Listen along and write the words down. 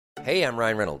Hey, I'm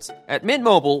Ryan Reynolds. At Mint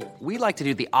Mobile, we like to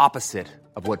do the opposite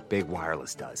of what Big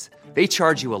Wireless does. They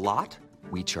charge you a lot,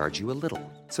 we charge you a little.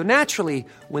 So naturally,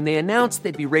 when they announced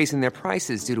they'd be raising their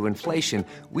prices due to inflation,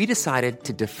 we decided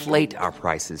to deflate our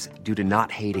prices due to not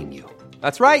hating you.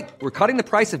 That's right. We're cutting the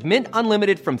price of Mint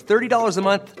Unlimited from $30 a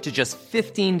month to just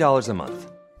 $15 a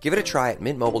month. Give it a try at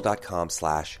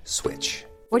mintmobile.com/switch.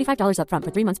 $45 up front for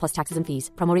 3 months plus taxes and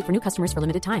fees. Promo rate for new customers for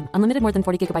limited time. Unlimited more than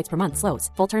 40 gigabytes per month. Slows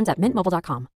full terms at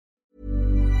mintmobile.com.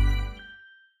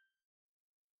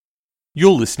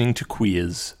 You're listening to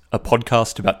Queers, a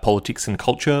podcast about politics and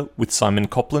culture with Simon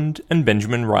Copland and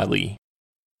Benjamin Riley.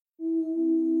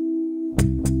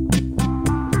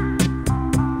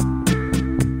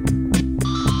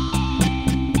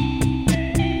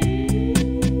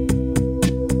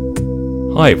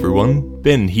 Hi everyone,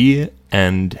 Ben here,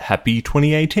 and happy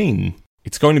 2018.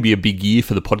 It's going to be a big year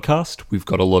for the podcast. We've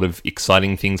got a lot of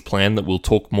exciting things planned that we'll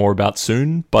talk more about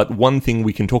soon, but one thing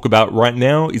we can talk about right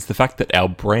now is the fact that our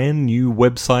brand new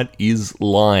website is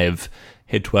live.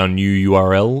 Head to our new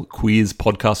URL,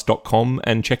 queerspodcast.com,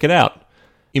 and check it out.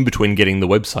 In between getting the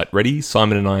website ready,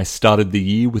 Simon and I started the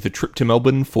year with a trip to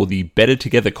Melbourne for the Better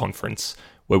Together conference,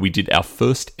 where we did our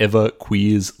first ever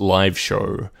Queers live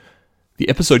show. The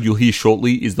episode you'll hear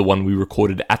shortly is the one we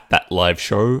recorded at that live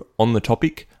show on the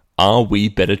topic, Are We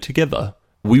Better Together?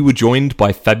 We were joined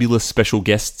by fabulous special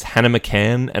guests Hannah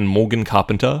McCann and Morgan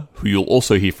Carpenter, who you'll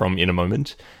also hear from in a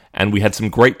moment, and we had some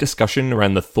great discussion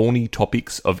around the thorny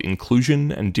topics of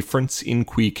inclusion and difference in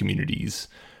queer communities.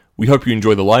 We hope you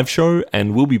enjoy the live show,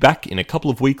 and we'll be back in a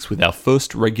couple of weeks with our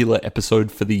first regular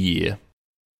episode for the year.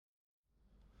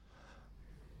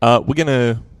 We're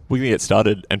gonna get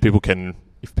started, and people can,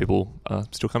 if people are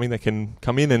still coming, they can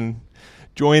come in and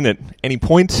join at any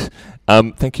point.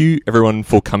 Thank you everyone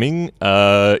for coming.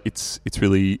 It's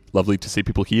really lovely to see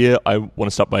people here. I want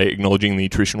to start by acknowledging the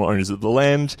traditional owners of the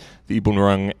land, the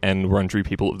Bunurong and Wurundjeri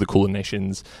people of the Kulin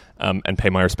Nations, and pay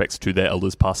my respects to their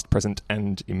elders past, present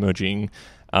and emerging,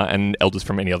 and elders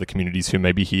from any other communities who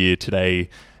may be here today.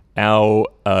 Our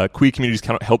queer communities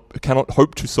cannot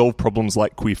hope to solve problems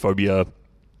like queerphobia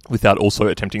without also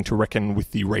attempting to reckon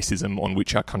with the racism on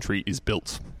which our country is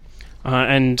built.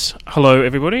 And hello,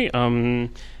 everybody. I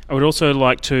would also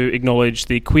like to acknowledge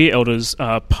the queer elders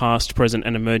past, present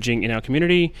and emerging in our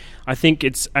community. I think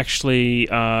it's actually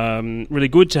really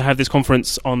good to have this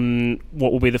conference on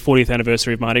what will be the 40th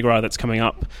anniversary of Mardi Gras that's coming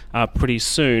up pretty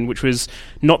soon, which was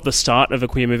not the start of a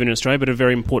queer movement in Australia, but a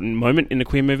very important moment in the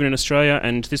queer movement in Australia.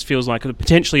 And this feels like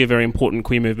potentially a very important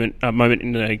queer movement moment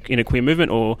in a queer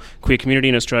movement or queer community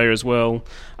in Australia as well.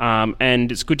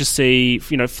 And it's good to see,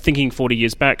 thinking 40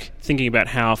 years back, thinking about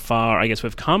how far I guess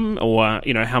we've come, or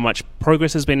how much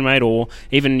progress has been made, or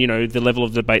even the level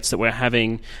of debates that we're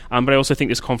having. But I also think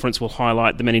this conference will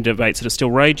highlight the many debates that are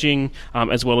still raging,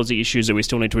 as well as the issues that we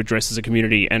still need to address as a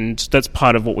community, and that's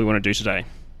part of what we want to do today.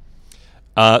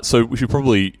 So we should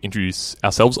probably introduce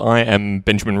ourselves. I am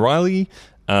Benjamin Riley,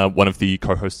 one of the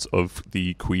co-hosts of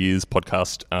the Queers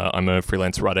podcast. I'm a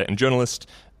freelance writer and journalist,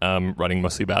 writing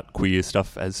mostly about queer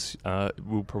stuff, as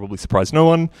will probably surprise no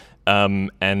one,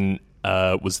 and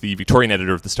was the Victorian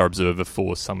editor of the Star Observer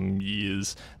for some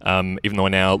years. Even though I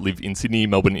now live in Sydney,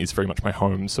 Melbourne is very much my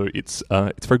home, so it's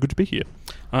very good to be here.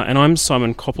 And I'm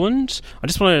Simon Copland. I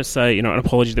just want to say, an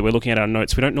apology that we're looking at our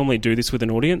notes. We don't normally do this with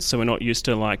an audience, so we're not used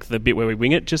to the bit where we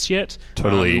wing it just yet.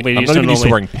 Totally. I'm not even used to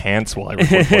wearing pants while I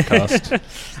record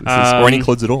podcast, or any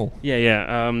clothes at all.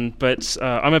 But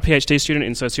I'm a PhD student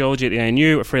in sociology at the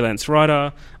ANU, a freelance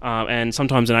writer, and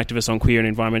sometimes an activist on queer and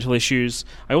environmental issues.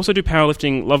 I also do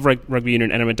powerlifting, love rugby union,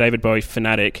 and I'm a David Bowie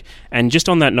fanatic. And just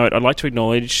on that note, I'd like to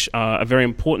acknowledge a very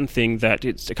important thing that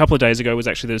a couple of days ago was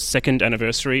actually the second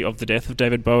anniversary of the death of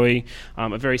David Bowie.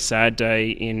 A very sad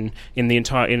day in the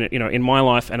entire in my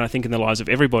life, and I think in the lives of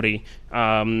everybody.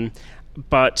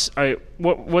 But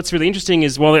what's really interesting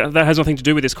is, while that has nothing to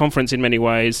do with this conference in many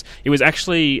ways, it was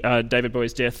actually David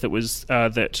Bowie's death that was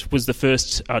the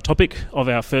first topic of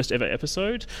our first ever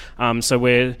episode. So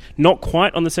we're not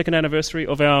quite on the second anniversary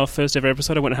of our first ever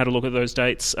episode. I went and had a look at those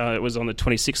dates. It was on the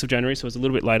 26th of January, so it was a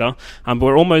little bit later. But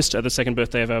we're almost at the second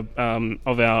birthday of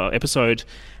our episode.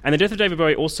 And the death of David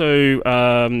Bowie also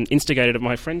instigated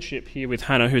my friendship here with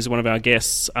Hannah, who's one of our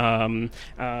guests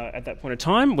at that point in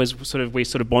time. We sort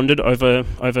of bonded over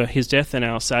his death and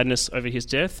our sadness over his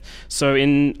death. So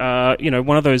in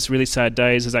one of those really sad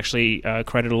days has actually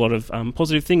created a lot of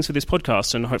positive things for this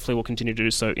podcast, and hopefully we'll continue to do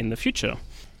so in the future.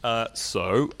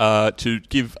 To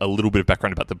give a little bit of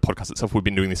background about the podcast itself, we've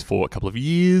been doing this for a couple of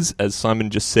years. As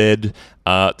Simon just said,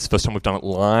 it's the first time we've done it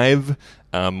live,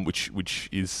 which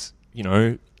is,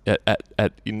 at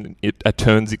at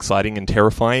turns exciting and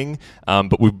terrifying,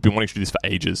 but we've been wanting to do this for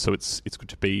ages, so it's good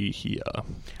to be here.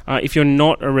 If you're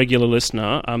not a regular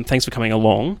listener, thanks for coming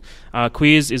along.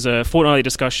 Queers is a fortnightly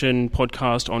discussion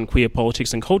podcast on queer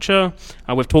politics and culture.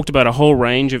 We've talked about a whole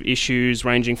range of issues,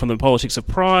 ranging from the politics of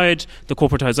pride, the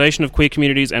corporatisation of queer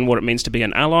communities, and what it means to be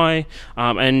an ally,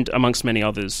 and amongst many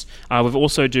others. We've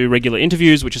also do regular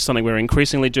interviews, which is something we're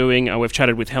increasingly doing. We've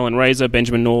chatted with Helen Razor,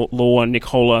 Benjamin Law, Nick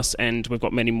Holas, and we've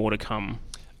got many more to come.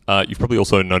 You've probably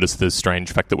also noticed the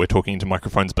strange fact that we're talking into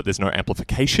microphones, but there's no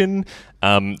amplification.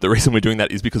 The reason we're doing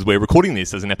that is because we're recording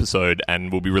this as an episode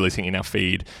and we'll be releasing in our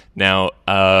feed. Now,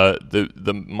 the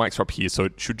mics are up here, so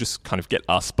it should just kind of get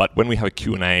us. But when we have a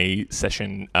Q&A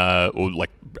session or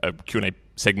like a Q&A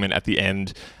segment at the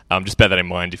end, just bear that in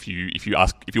mind. If you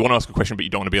want to ask a question but you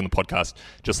don't want to be on the podcast,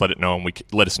 just let us know and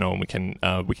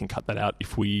we can cut that out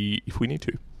if we need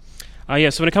to.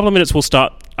 So in a couple of minutes we'll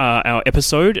start our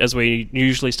episode, as we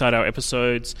usually start our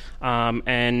episodes.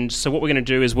 And so what we're going to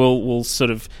do is we'll sort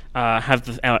of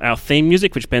have our theme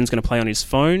music, which Ben's going to play on his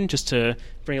phone, just to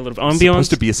bring a little ambiance. It's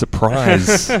supposed to be a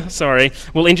surprise. Sorry.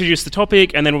 We'll introduce the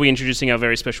topic, and then we'll be introducing our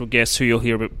very special guests, who you'll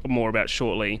hear a bit more about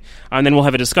shortly. And then we'll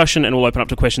have a discussion, and we'll open up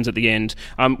to questions at the end.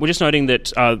 We're just noting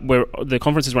that the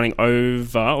conference is running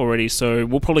over already, so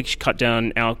we'll probably cut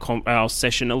down our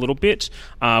session a little bit,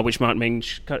 which might mean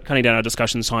cutting down our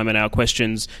discussion time and our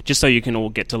questions, just so you can all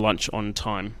get to lunch on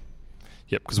time.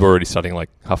 Yep, because we're already starting like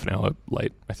half an hour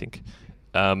late, I think.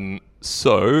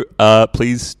 So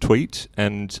please tweet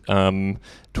and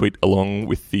tweet along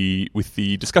with the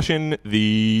discussion.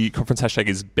 The conference hashtag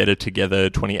is Better Together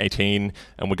 2018,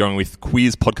 and we're going with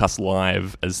Queers Podcast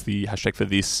Live as the hashtag for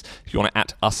this. If you want to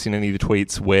 @ us in any of the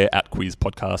tweets, we're at Queers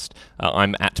Podcast.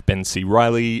 I'm at Ben C.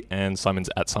 Riley, and Simon's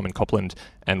at Simon Copland,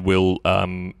 and we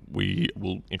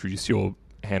will introduce your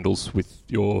handles with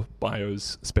your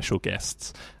bios, special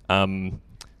guests.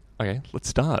 Okay, let's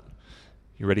start.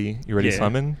 You ready, yeah.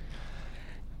 Simon?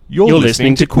 You're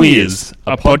listening to Queers,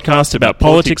 a podcast about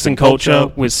politics and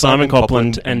culture with Simon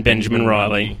Copland and Benjamin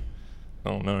Riley.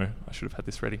 Oh no, I should have had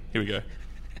this ready. Here we go.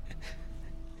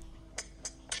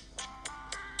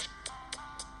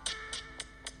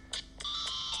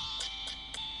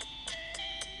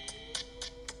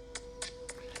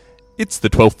 It's the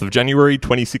 12th of January,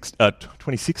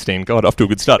 2016. God, off to a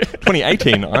good start.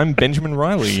 2018. I'm Benjamin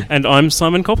Riley. And I'm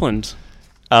Simon Copland.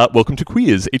 Welcome to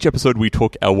Queers. Each episode we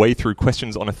talk our way through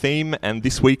questions on a theme, and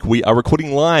this week we are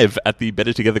recording live at the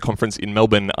Better Together conference in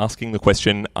Melbourne, asking the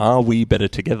question, are we better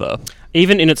together?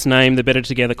 Even in its name, the Better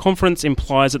Together conference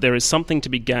implies that there is something to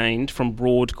be gained from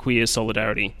broad queer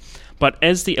solidarity. But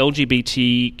as the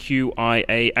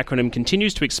LGBTQIA acronym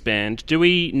continues to expand, do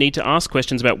we need to ask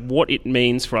questions about what it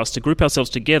means for us to group ourselves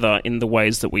together in the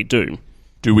ways that we do?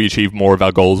 Do we achieve more of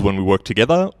our goals when we work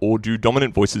together, or do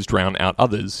dominant voices drown out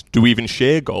others? Do we even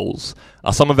share goals?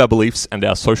 Are some of our beliefs and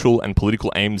our social and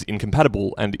political aims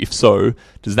incompatible? And if so,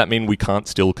 does that mean we can't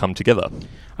still come together?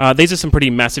 These are some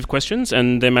pretty massive questions,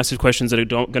 and they're massive questions that are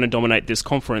going to dominate this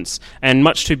conference, and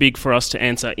much too big for us to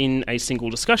answer in a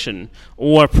single discussion,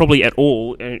 or probably at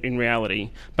all in reality.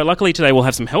 But luckily today we'll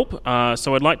have some help,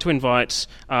 so I'd like to invite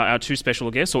our two special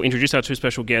guests, or introduce our two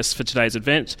special guests for today's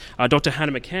event, Dr.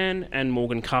 Hannah McCann and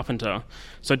Morgan Carpenter.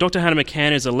 So Dr. Hannah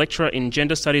McCann is a lecturer in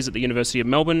gender studies at the University of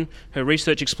Melbourne. Her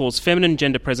research explores feminine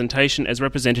gender presentation as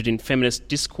represented in feminist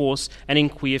discourse and in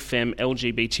queer femme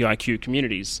LGBTIQ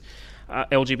communities.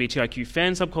 LGBTIQ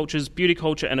fan subcultures, beauty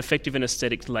culture, and effective and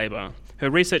aesthetic labour. Her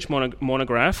research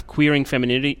monograph, Queering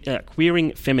Femininity,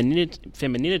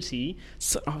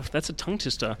 that's a tongue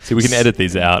twister. See, we can edit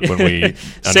these out when we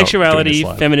sexuality,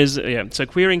 feminism. So,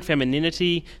 Queering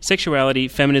Femininity, Sexuality,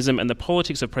 Feminism, and the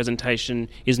Politics of Presentation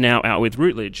is now out with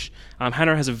Routledge.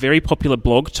 Hannah has a very popular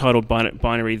blog titled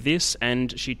Binary This,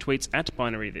 and she tweets at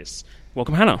Binary This.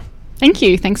 Welcome, Hannah. Thank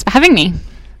you. Thanks for having me.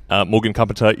 Morgan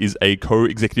Carpenter is a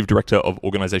co-executive director of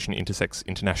Organisation Intersex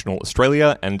International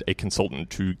Australia and a consultant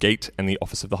to GATE and the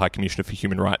Office of the High Commissioner for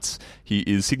Human Rights. He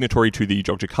is signatory to the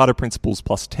Jogjakarta Principles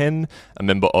Plus 10, a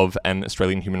member of an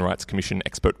Australian Human Rights Commission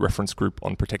expert reference group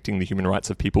on protecting the human rights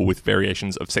of people with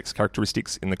variations of sex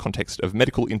characteristics in the context of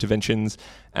medical interventions,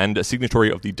 and a signatory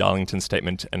of the Darlington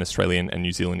Statement, an Australian and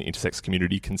New Zealand intersex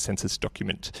community consensus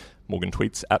document. Morgan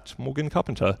tweets at Morgan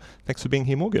Carpenter. Thanks for being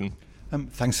here, Morgan.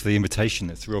 Thanks for the invitation.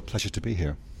 It's a real pleasure to be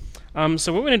here.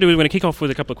 So what we're going to do is we're going to kick off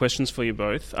with a couple of questions for you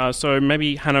both. So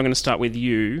maybe, Hannah, I'm going to start with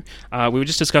you. We were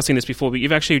just discussing this before, but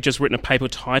you've actually just written a paper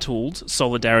titled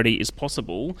 "Solidarity is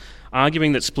Possible,"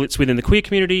 arguing that splits within the queer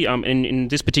community, in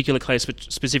this particular case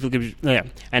specifically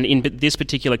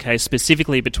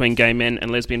between gay men and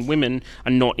lesbian women,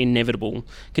 are not inevitable.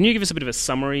 Can you give us a bit of a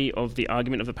summary of the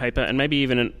argument of the paper, and maybe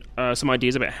even some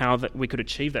ideas about how that we could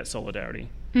achieve that solidarity?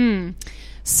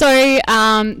 So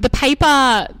the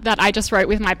paper that I just wrote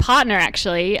with my partner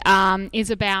actually is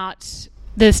about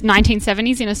the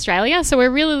 1970s in Australia. So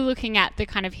we're really looking at the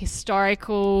kind of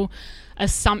historical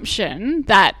assumption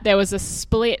that there was a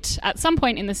split at some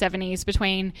point in the 70s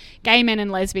between gay men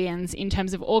and lesbians in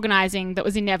terms of organising that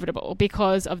was inevitable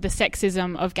because of the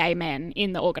sexism of gay men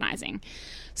in the organising.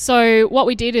 So what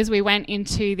we did is we went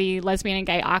into the Lesbian and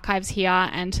Gay Archives here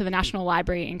and to the National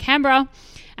Library in Canberra,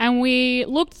 and we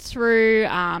looked through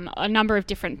a number of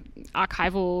different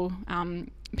archival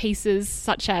pieces,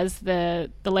 such as the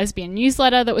lesbian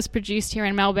newsletter that was produced here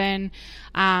in Melbourne,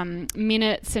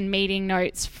 minutes and meeting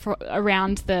notes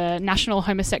around the National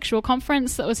Homosexual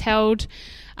Conference that was held,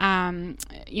 during the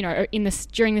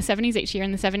 70s, each year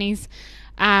in the 70s,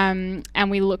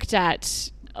 and we looked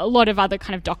at a lot of other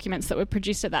kind of documents that were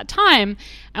produced at that time.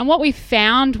 And what we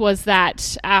found was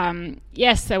that,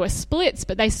 yes, there were splits,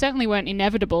 but they certainly weren't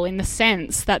inevitable in the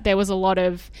sense that there was a lot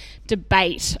of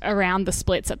debate around the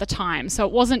splits at the time. So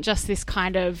it wasn't just this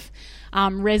kind of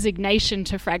resignation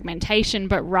to fragmentation,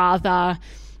 but rather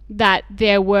that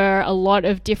there were a lot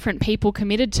of different people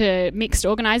committed to mixed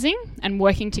organising and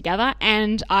working together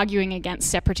and arguing against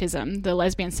separatism, the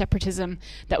lesbian separatism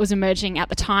that was emerging at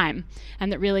the time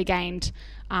and that really gained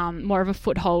more of a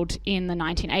foothold in the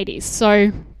 1980s.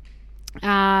 So,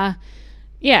 what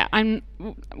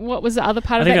was the other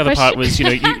part of that question? I think the other part was,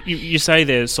 you say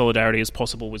there's solidarity is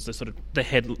possible was the sort of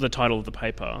the title of the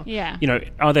paper. Yeah.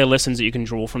 Are there lessons that you can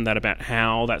draw from that about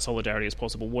how that solidarity is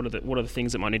possible? What are the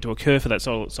things that might need to occur for that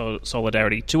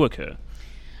solidarity to occur?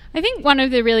 I think one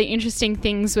of the really interesting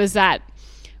things was that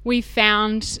we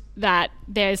found that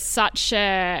there's such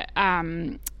a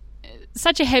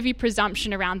heavy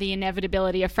presumption around the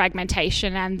inevitability of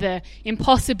fragmentation and the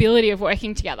impossibility of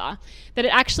working together that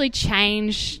it actually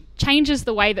changes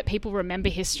the way that people remember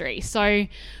history. So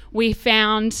we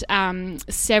found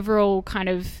several kind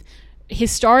of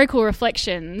historical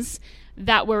reflections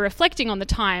that were reflecting on the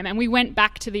time, and we went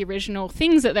back to the original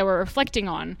things that they were reflecting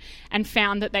on and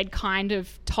found that they'd kind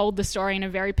of told the story in a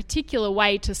very particular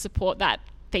way to support that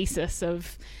thesis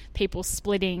of people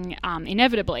splitting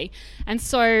inevitably. And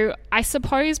so I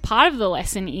suppose part of the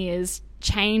lesson is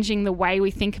changing the way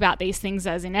we think about these things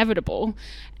as inevitable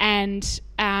and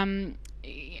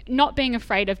not being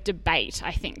afraid of debate,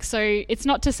 I think. So it's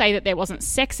not to say that there wasn't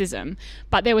sexism,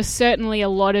 but there was certainly a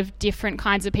lot of different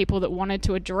kinds of people that wanted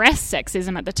to address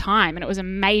sexism at the time, and it was a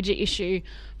major issue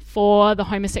for the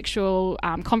homosexual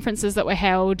conferences that were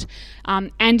held,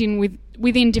 and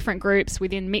within different groups,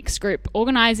 within mixed group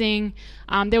organising.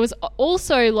 There was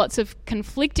also lots of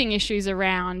conflicting issues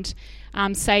around,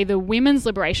 say, the women's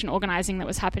liberation organising that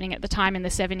was happening at the time in the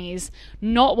 70s,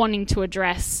 not wanting to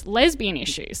address lesbian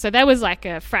issues. So there was like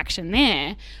a fraction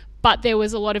there, but there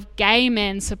was a lot of gay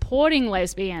men supporting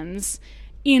lesbians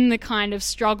in the kind of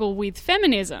struggle with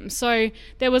feminism. So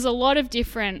there was a lot of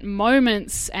different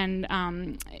moments and,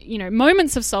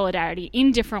 moments of solidarity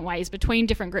in different ways between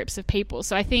different groups of people.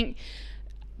 So I think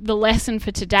the lesson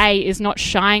for today is not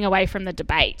shying away from the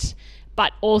debate,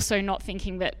 but also not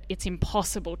thinking that it's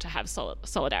impossible to have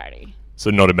solidarity. So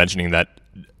not imagining that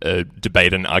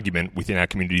debate and argument within our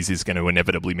communities is going to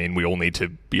inevitably mean we all need to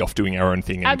be off doing our own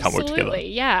thing and can't work together.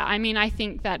 Absolutely, yeah. I mean, I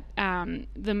think that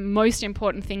the most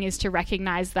important thing is to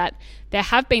recognise that there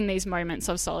have been these moments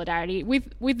of solidarity,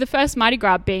 with the first Mardi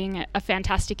Gras being a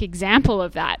fantastic example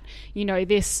of that.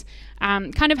 This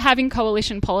kind of having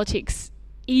coalition politics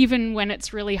even when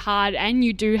it's really hard and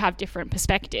you do have different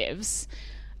perspectives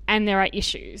and there are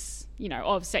issues,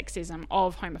 of sexism,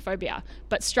 of homophobia,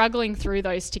 but struggling through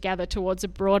those together towards a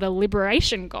broader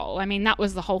liberation goal. I mean, that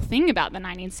was the whole thing about the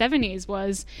 1970s,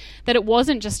 was that it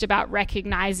wasn't just about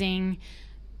recognising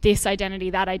this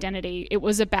identity, that identity. It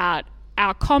was about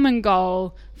our common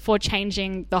goal for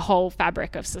changing the whole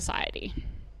fabric of society.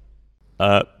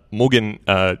 Morgan,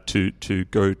 to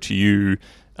go to you,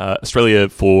 Australia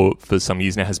for some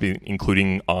years now has been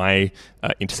including I,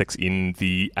 intersex in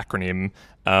the acronym,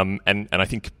 and I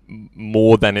think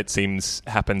more than it seems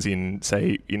happens in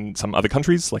some other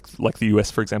countries, like the US,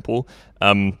 for example.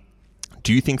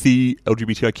 Do you think the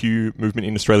LGBTIQ movement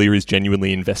in Australia is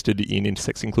genuinely invested in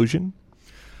intersex inclusion?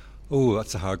 Oh,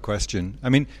 that's a hard question. I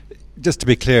mean, just to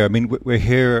be clear, I mean, we're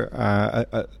here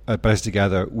at Better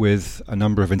Together with a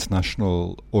number of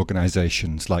international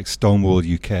organisations like Stonewall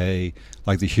UK,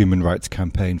 like the Human Rights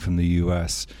Campaign from the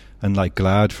US, and like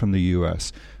GLAAD from the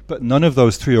US. But none of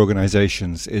those three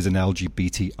organisations is an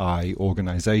LGBTI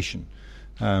organisation.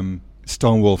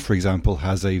 Stonewall, for example,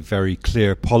 has a very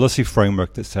clear policy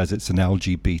framework that says it's an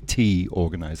LGBT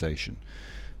organisation.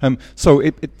 So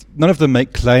none of them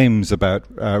make claims about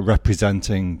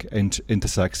representing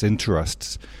intersex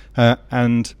interests.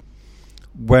 And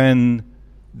when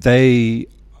they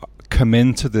come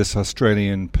into this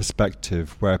Australian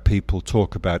perspective where people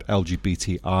talk about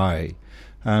LGBTI,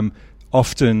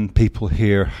 often people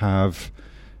here have,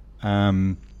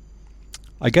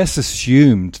 I guess,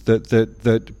 assumed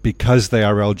that because they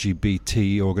are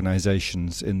LGBT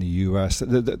organisations in the US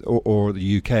or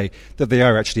the UK, that they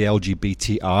are actually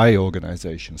LGBTI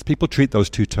organisations. People treat those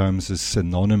two terms as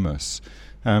synonymous.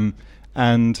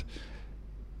 And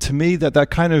to me,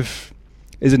 that kind of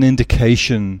is an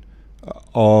indication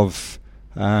of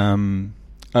an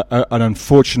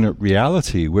unfortunate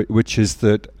reality, which is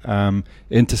that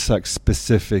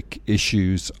intersex-specific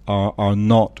issues are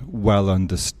not well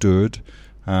understood.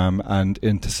 And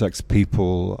intersex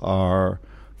people are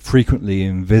frequently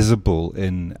invisible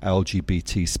in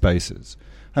LGBT spaces.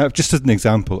 Just as an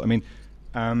example, I mean,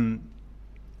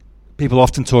 people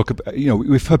often talk about,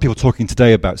 we've heard people talking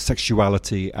today about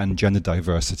sexuality and gender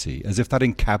diversity, as if that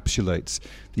encapsulates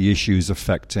the issues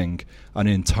affecting an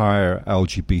entire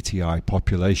LGBTI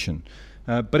population.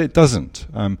 But it doesn't,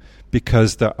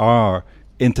 because there are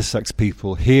intersex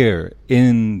people here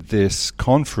in this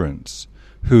conference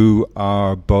who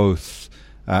are both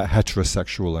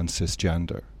heterosexual and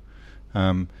cisgender.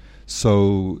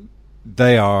 So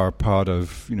they are part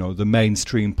of the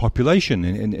mainstream population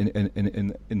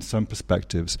in some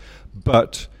perspectives,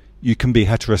 but you can be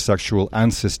heterosexual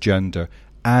and cisgender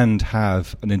and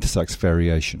have an intersex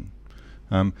variation.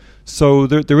 So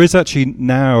there is actually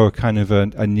now kind of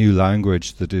a new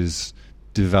language that is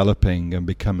developing and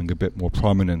becoming a bit more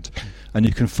prominent, and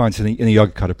you can find it in the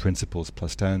Yogyakarta Principles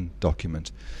 +10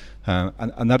 document,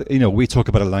 and that we talk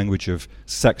about a language of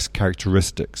sex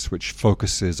characteristics which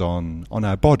focuses on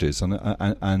our bodies,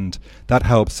 and that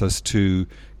helps us to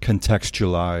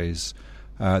contextualize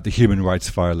the human rights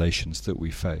violations that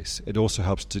we face. It also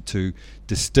helps to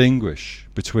distinguish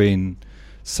between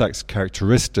sex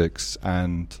characteristics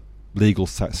and legal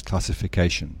sex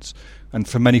classifications, and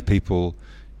for many people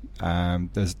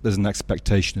there's an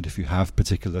expectation that if you have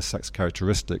particular sex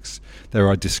characteristics, there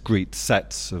are discrete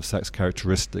sets of sex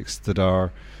characteristics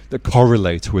that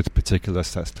correlate with particular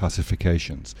sex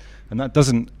classifications, and that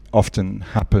doesn't often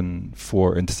happen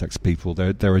for intersex people.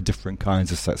 There are different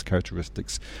kinds of sex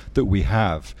characteristics that we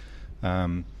have,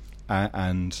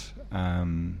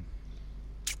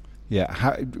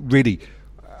 really,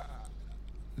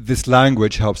 this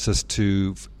language helps us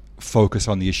to focus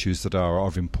on the issues that are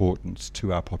of importance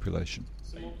to our population.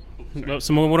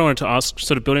 So what I wanted to ask,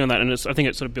 sort of building on that, and I think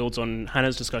it sort of builds on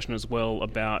Hannah's discussion as well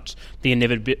about the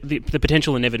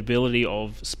potential inevitability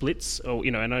of splits. Or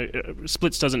I know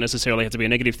splits doesn't necessarily have to be a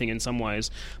negative thing in some ways,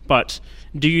 but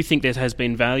do you think there has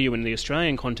been value in the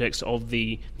Australian context of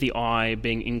the I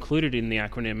being included in the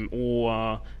acronym,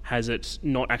 or has it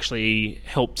not actually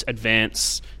helped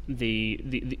advance the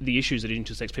issues that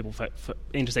intersex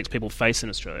people face in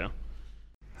Australia?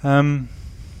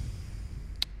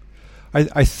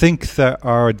 I think there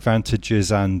are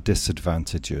advantages and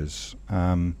disadvantages,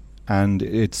 and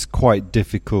it's quite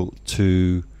difficult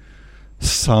to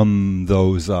sum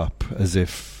those up as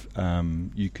if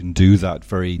you can do that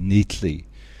very neatly.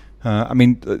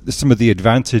 Some of the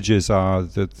advantages are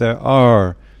that there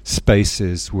are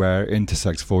spaces where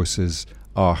intersex voices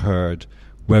are heard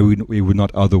where we would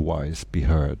not otherwise be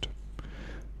heard.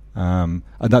 And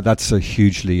that's a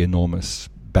hugely enormous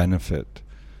benefit.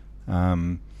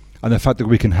 And the fact that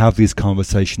we can have these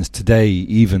conversations today,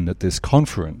 even at this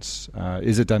conference,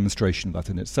 is a demonstration of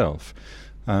that in itself.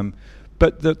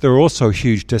 But there are also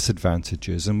huge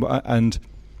disadvantages. And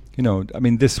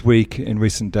this week, in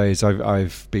recent days,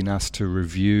 I've been asked to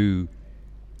review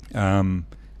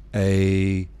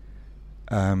a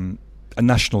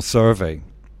national survey,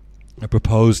 a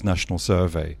proposed national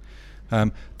survey,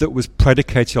 that was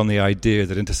predicated on the idea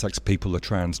that intersex people are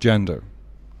transgender.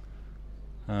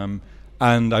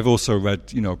 And I've also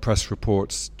read, press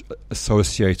reports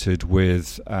associated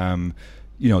with,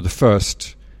 the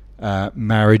first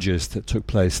marriages that took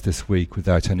place this week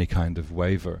without any kind of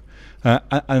waiver.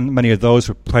 And many of those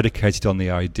were predicated on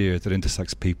the idea that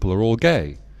intersex people are all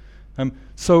gay.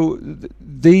 So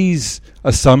these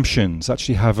assumptions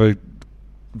actually have a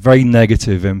very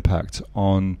negative impact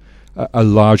on a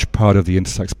large part of the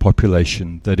intersex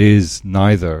population that is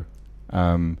neither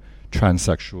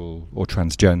transsexual or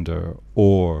transgender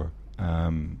or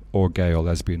gay or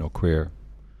lesbian or queer.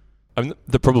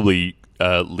 That probably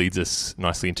leads us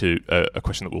nicely into a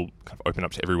question that we'll kind of open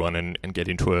up to everyone and get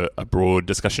into a broad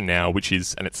discussion now, which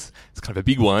is, and it's kind of a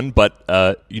big one, but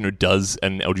does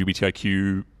an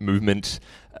LGBTIQ movement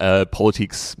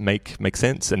politics make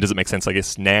sense, and does it make sense, I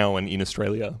guess, now and in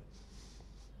Australia?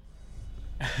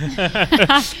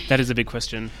 That is a big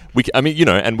question. We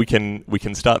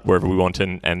can start wherever we want,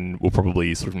 and we'll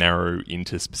probably sort of narrow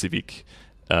into specific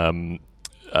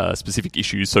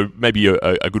issues. So maybe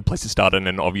a good place to start, and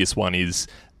an obvious one is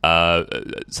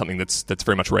something that's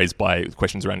very much raised by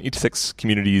questions around intersex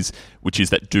communities, which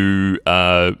is that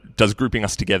does grouping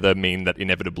us together mean that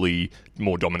inevitably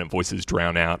more dominant voices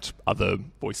drown out other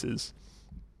voices?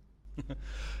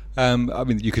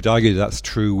 You could argue that's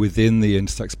true within the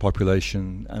intersex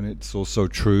population, and it's also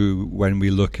true when we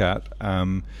look at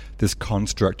this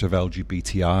construct of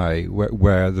LGBTI,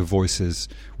 where the voices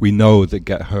we know that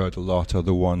get heard a lot are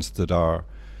the ones that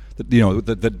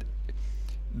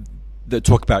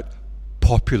talk about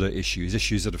popular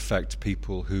issues that affect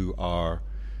people who are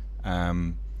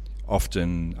often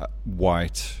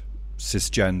white,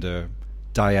 cisgender,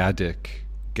 dyadic,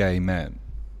 gay men.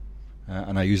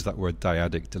 And I use that word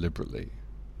dyadic deliberately.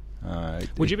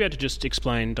 Would you be able to just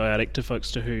explain dyadic to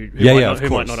folks who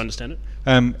might not understand it?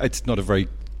 It's not a very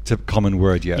common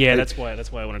word yet. Yeah, that's why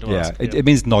I wanted to ask. It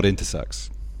means not intersex.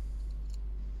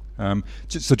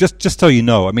 So just so you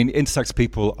know, intersex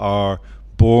people are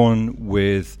born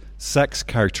with sex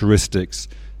characteristics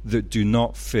that do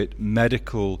not fit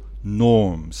medical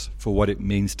norms for what it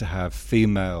means to have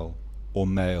female or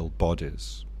male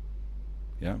bodies.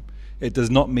 Yeah. It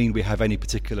does not mean we have any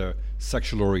particular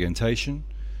sexual orientation.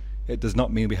 It does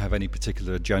not mean we have any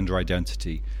particular gender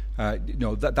identity.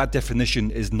 That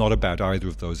definition is not about either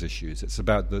of those issues. It's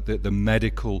about the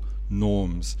medical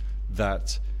norms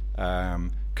that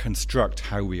construct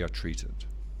how we are treated.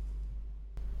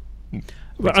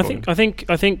 But I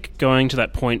think going to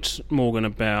that point, Morgan,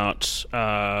 about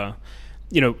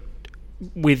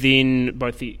within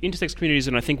both the intersex communities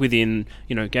and I think within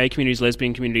gay communities,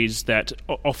 lesbian communities, that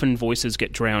often voices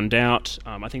get drowned out.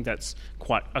 I think that's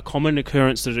quite a common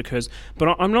occurrence that occurs,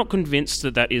 but I'm not convinced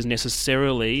that is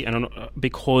necessarily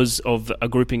because of a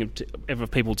grouping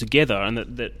of people together, and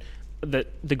that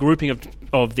the grouping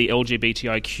of the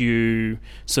LGBTIQ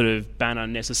sort of banner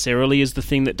necessarily is the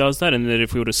thing that does that, and that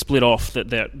if we were to split off,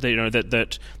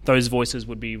 that those voices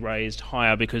would be raised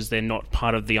higher because they're not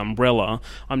part of the umbrella.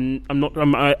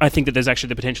 I think that there's actually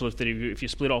the potential if you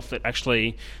split off, that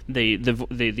actually the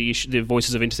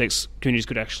voices of intersex communities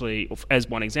could actually, as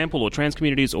one example, or trans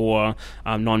communities or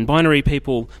non-binary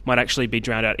people might actually be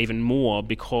drowned out even more,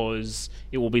 because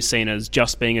it will be seen as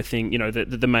just being a thing.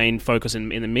 The main focus in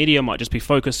the media might just be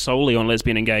focused solely on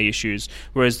lesbian and gay issues,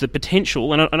 whereas the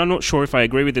potential, and I'm not sure if I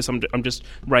agree with this, I'm just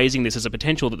raising this as a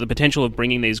potential, that the potential of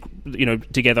bringing these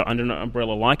together under an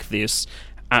umbrella like this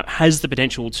has the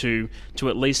potential to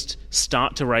at least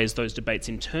start to raise those debates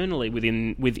internally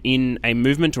within a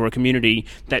movement or a community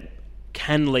that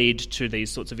can lead to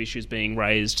these sorts of issues being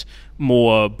raised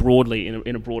more broadly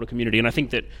in a broader community. And I think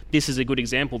that this is a good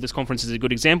example, this conference is a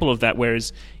good example of that,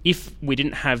 whereas if we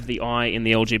didn't have the I in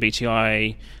the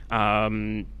LGBTI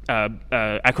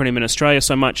acronym in Australia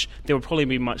so much, there would probably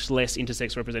be much less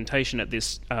intersex representation at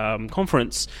this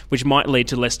conference, which might lead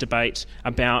to less debate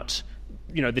about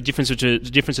the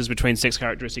differences between sex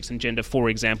characteristics and gender, for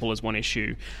example, as one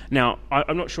issue. Now,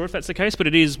 I'm not sure if that's the case, but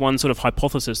it is one sort of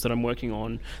hypothesis that I'm working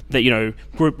on, that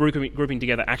grouping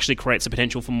together actually creates a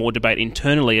potential for more debate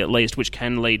internally, at least, which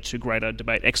can lead to greater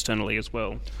debate externally as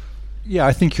well. Yeah,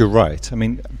 I think you're right.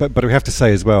 But we have to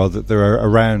say as well that there are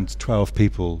around 12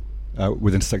 people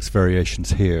with intersex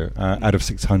variations here out of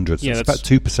 600. So it's about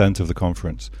 2% of the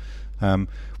conference,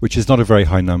 which is not a very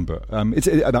high number. And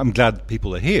I'm glad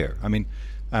people are here.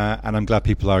 And I'm glad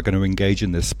people are going to engage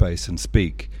in this space and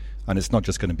speak. And it's not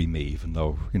just going to be me, even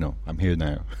though I'm here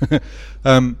now.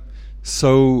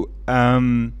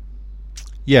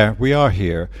 We are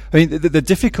here. The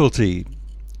difficulty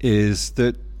is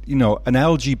that an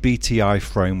LGBTI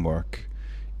framework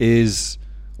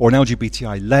or an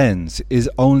LGBTI lens is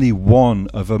only one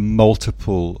of a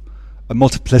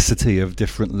multiplicity of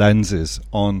different lenses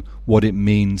on what it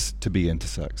means to be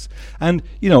intersex. And,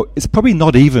 it's probably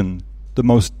not even the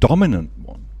most dominant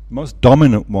one. The most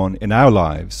dominant one in our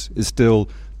lives is still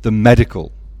the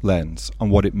medical lens on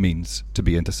what it means to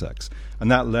be intersex. And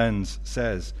that lens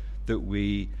says that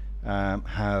we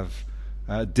have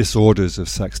disorders of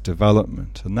sex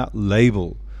development, and that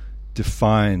label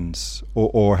defines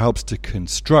or helps to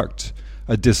construct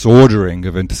a disordering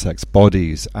of intersex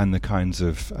bodies and the kinds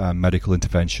of medical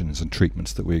interventions and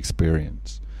treatments that we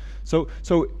experience. So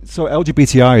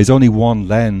LGBTI is only one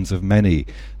lens of many,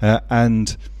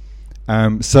 and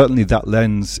certainly that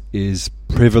lens is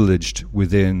privileged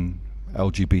within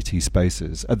LGBT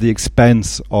spaces at the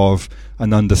expense of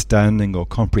an understanding or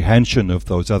comprehension of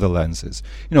those other lenses.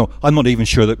 I'm not even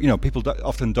sure that people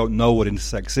often don't know what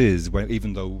intersex is,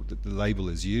 even though the label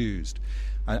is used,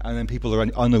 and then people are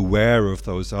unaware of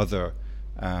those other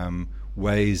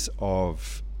ways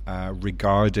of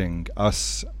regarding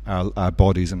us, our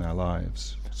bodies, and our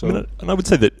lives. So, and I would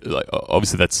say that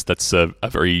obviously that's a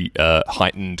very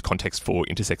heightened context for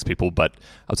intersex people, but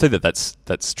I would say that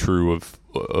that's true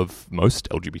of most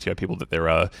LGBTI people, that there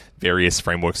are various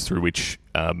frameworks through which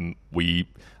we,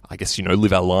 I guess,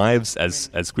 live our lives as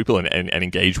queer people and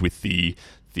engage with the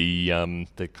kind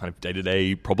of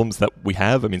day-to-day problems that we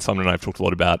have. I mean, Simon and I have talked a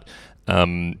lot about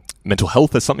mental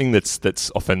health as something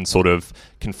that's often sort of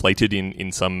conflated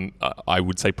in some, I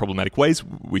would say, problematic ways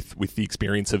with the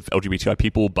experience of LGBTI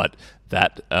people, but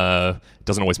that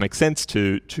doesn't always make sense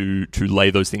to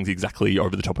lay those things exactly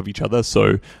over the top of each other.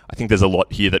 So I think there's a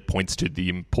lot here that points to the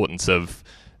importance of,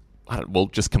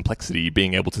 just complexity,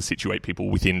 being able to situate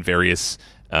people within various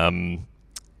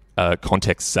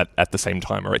contexts at the same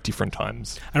time or at different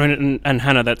times. And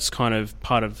Hannah, that's kind of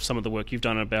part of some of the work you've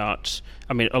done about,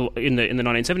 in the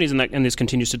 1970s, and this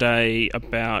continues today,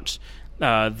 about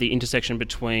the intersection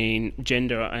between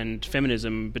gender and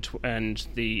feminism and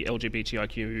the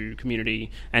LGBTIQ community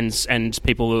and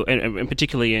people, and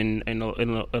particularly in a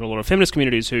lot of feminist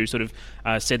communities who sort of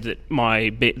said that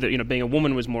being a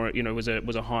woman was more, was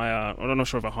a higher, I'm not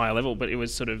sure of a higher level, but it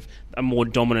was sort of a more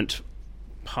dominant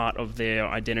part of their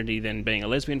identity than being a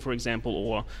lesbian, for example,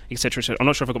 or etc. I'm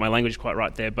not sure if I got my language quite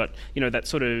right there, but that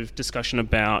sort of discussion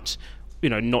about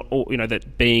not all,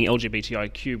 that being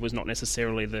LGBTIQ was not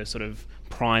necessarily the sort of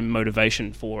prime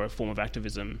motivation for a form of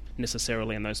activism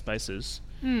necessarily in those spaces.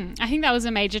 I think that was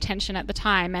a major tension at the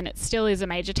time, and it still is a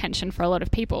major tension for a lot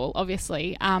of people,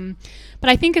 obviously. But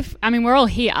I think we're all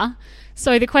here,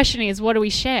 so the question is, what do we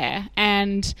share,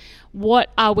 and what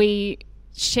are we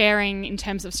sharing in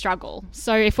terms of struggle?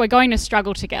 So if we're going to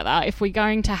struggle together, if we're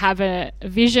going to have a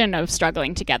vision of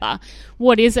struggling together,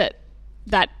 what is it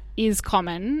that is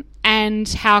common, and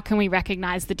how can we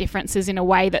recognise the differences in a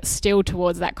way that's still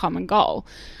towards that common goal?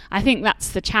 I think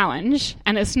that's the challenge,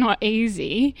 and it's not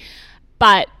easy,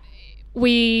 but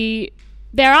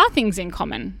there are things in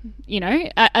common,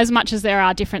 as much as there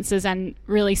are differences and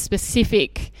really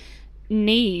specific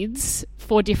needs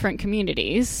for different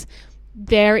communities.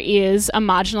 There is a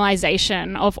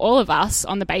marginalisation of all of us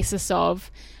on the basis of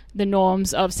the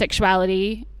norms of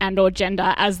sexuality and or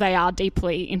gender, as they are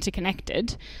deeply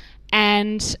interconnected.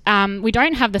 And we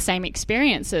don't have the same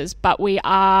experiences, but we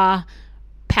are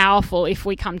powerful if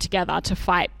we come together to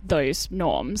fight those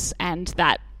norms and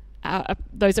that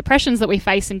those oppressions that we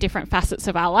face in different facets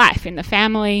of our life, in the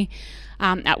family,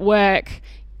 at work,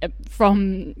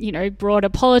 from broader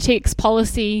politics,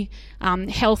 policy,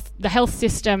 the health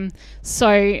system.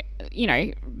 So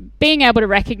being able to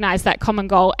recognise that common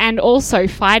goal, and also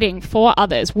fighting for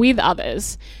others, with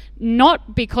others,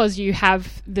 not because you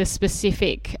have the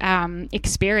specific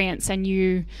experience,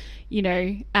 and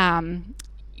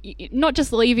not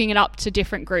just leaving it up to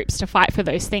different groups to fight for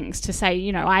those things, to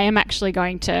say, I am actually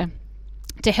going to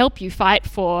help you fight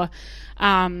for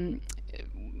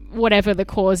whatever the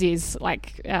cause is,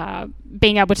 like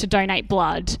being able to donate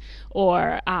blood,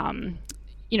 or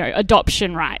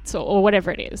adoption rights, or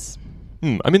whatever it is.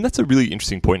 That's a really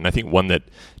interesting point, and I think one that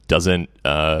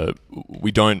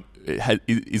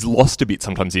is lost a bit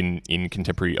sometimes in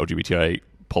contemporary LGBTIQ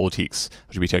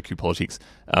politics,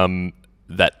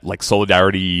 that like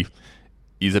solidarity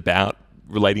is about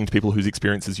relating to people whose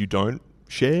experiences you don't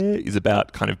share, is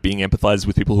about kind of being empathized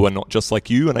with people who are not just like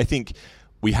you. And I think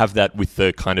we have that with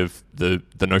the kind of the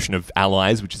notion of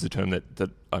allies, which is a term that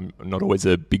I'm not always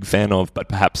a big fan of, but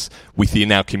perhaps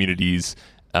within our communities,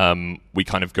 we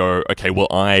kind of go, okay, well,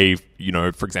 I,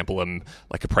 for example, am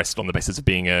like oppressed on the basis of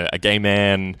being a gay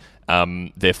man.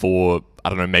 Therefore, I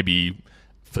don't know, maybe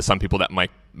for some people that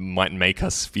might make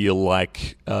us feel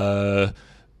like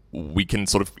we can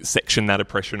sort of section that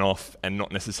oppression off and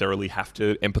not necessarily have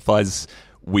to empathize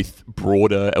with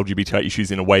broader LGBTI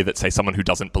issues in a way that, say, someone who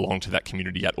doesn't belong to that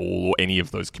community at all, or any of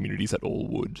those communities at all,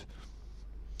 would.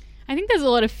 I think there's a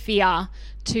lot of fear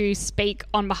to speak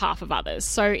on behalf of others.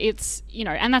 So it's,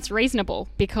 and that's reasonable,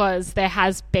 because there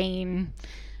has been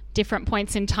different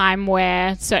points in time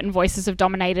where certain voices have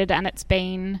dominated, and it's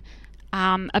been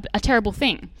a terrible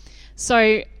thing.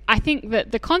 So I think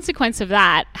that the consequence of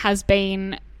that has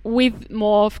been, with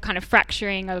more kind of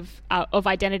fracturing of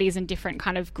identities and different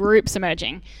kind of groups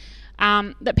emerging,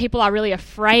 that people are really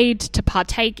afraid to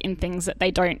partake in things that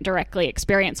they don't directly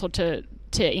experience, or to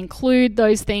include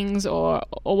those things or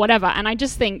whatever. And I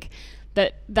just think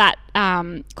that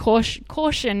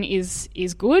caution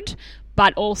is good,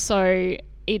 but also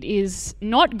it is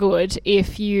not good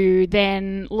if you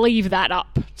then leave that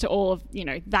up to all of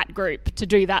that group to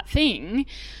do that thing.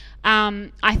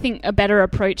 I think a better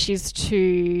approach is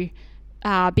to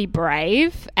be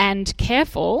brave and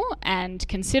careful and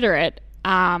considerate.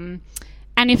 And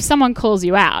if someone calls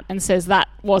you out and says that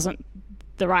wasn't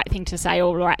the right thing to say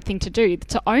or the right thing to do,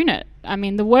 to own it. I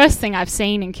mean, the worst thing I've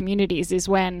seen in communities is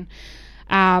when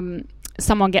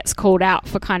someone gets called out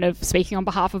for kind of speaking on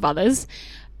behalf of others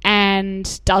and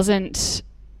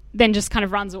then just kind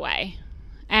of runs away.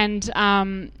 And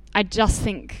I just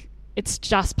think it's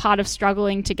just part of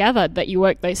struggling together that you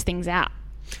work those things out.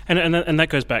 And that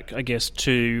goes back, I guess,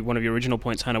 to one of your original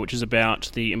points, Hannah, which is about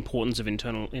the importance of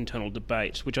internal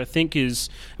debate, which I think is,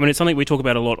 it's something we talk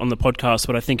about a lot on the podcast,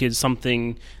 but I think is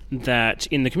something that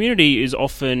in the community is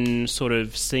often sort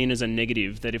of seen as a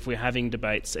negative, that if we're having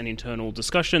debates and internal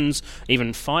discussions,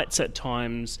 even fights at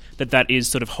times, that is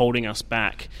sort of holding us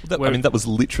back. That was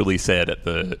literally said at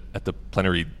the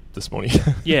plenary this morning.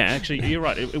 Yeah, actually, you're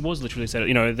right. It was literally said,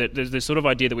 that there's this sort of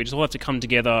idea that we just all have to come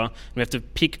together, and we have to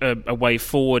pick a way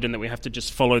forward, and that we have to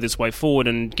just follow this way forward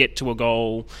and get to a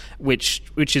goal which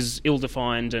is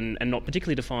ill-defined and not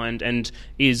particularly defined, and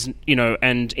is,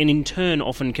 and in turn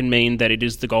often can mean that it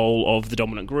is the goal of the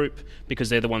dominant group, because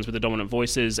they're the ones with the dominant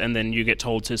voices, and then you get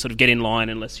told to sort of get in line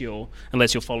unless you're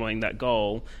following that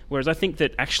goal. Whereas I think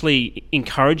that actually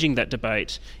encouraging that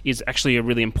debate is actually a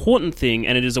really important thing,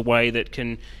 and it is a way that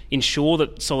can ensure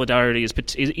that solidarity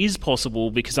is possible,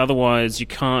 because otherwise you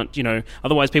can't,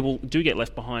 otherwise people do get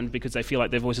left behind because they feel like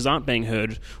their voices aren't being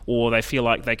heard, or they feel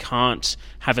like they can't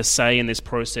have a say in this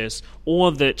process,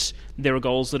 or that there are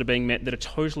goals that are being met that are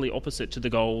totally opposite to the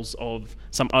goals of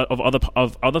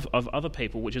other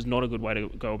people, which is not a good way to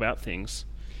go about things.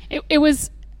 It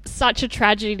was such a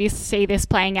tragedy to see this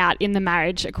playing out in the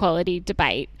marriage equality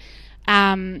debate.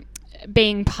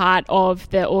 Being part of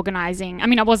the organising, I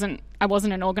wasn't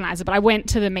an organiser, but I went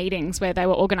to the meetings where they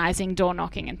were organising door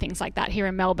knocking and things like that here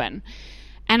in Melbourne,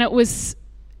 and it was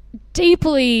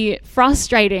deeply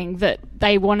frustrating that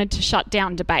they wanted to shut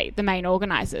down debate, the main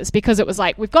organisers, because it was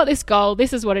like, we've got this goal,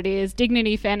 this is what it is: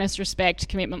 dignity, fairness, respect,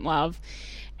 commitment, love.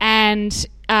 And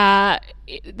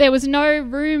there was no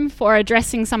room for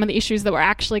addressing some of the issues that were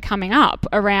actually coming up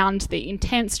around the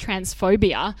intense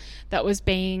transphobia that was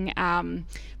being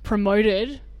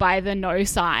promoted by the no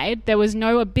side. There was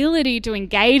no ability to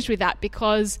engage with that,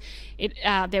 because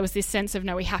there was this sense of,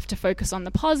 no, we have to focus on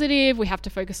the positive, we have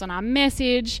to focus on our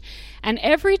message. And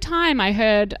every time I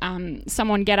heard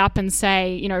someone get up and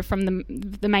say, from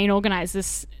the main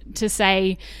organisers, to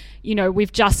say,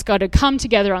 we've just got to come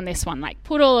together on this one, like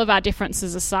put all of our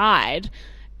differences aside,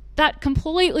 that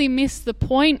completely missed the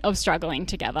point of struggling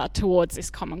together towards this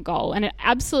common goal. And it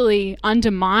absolutely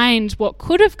undermined what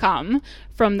could have come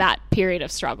from that period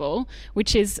of struggle,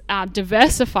 which is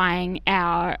diversifying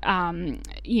our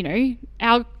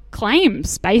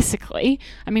claims, basically.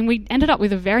 We ended up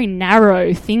with a very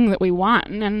narrow thing that we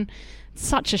won, and it's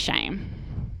such a shame.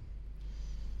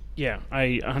 Yeah,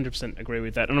 I 100% agree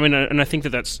with that. And I think that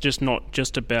that's just not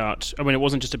just about, it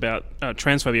wasn't just about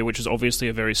transphobia, which is obviously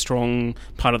a very strong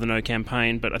part of the No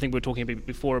campaign, but I think we were talking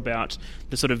before about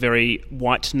the sort of very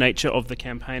white nature of the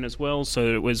campaign as well.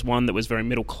 So it was one that was very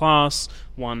middle class,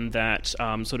 one that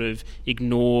sort of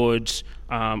ignored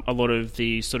a lot of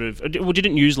the sort of,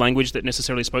 didn't use language that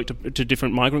necessarily spoke to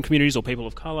different migrant communities or people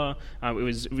of colour. It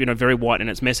was, very white in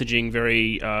its messaging,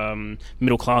 very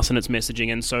middle class in its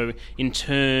messaging, and so in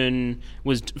turn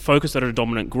was focused on a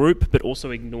dominant group, but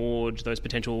also ignored those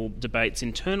potential debates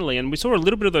internally. And we saw a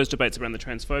little bit of those debates around the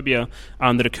transphobia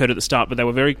that occurred at the start, but they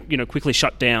were very, quickly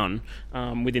shut down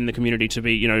within the community to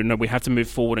be, no, we have to move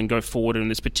forward and go forward in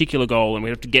this particular goal, and we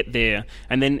have to get there.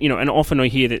 And then, and often I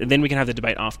hear that then we can have the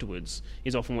debate afterwards,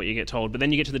 is often what you get told. But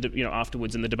then you get to the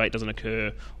afterwards and the debate doesn't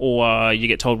occur, or you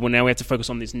get told, well, now we have to focus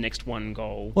on this next one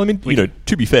goal. Well,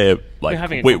 to be fair, like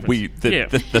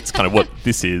that's kind of what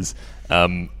this is.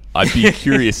 I'd be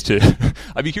curious to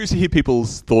hear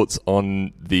people's thoughts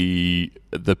on the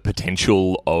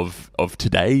potential of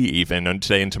today, even and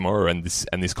today and tomorrow, and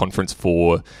this conference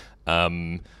for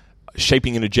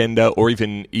shaping an agenda, or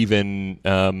even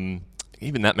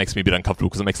even that makes me a bit uncomfortable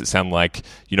because it makes it sound like,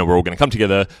 you know, we're all going to come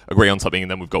together, agree on something,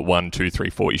 and then we've got 1, 2, 3,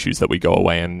 4 issues that we go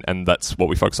away, and that's what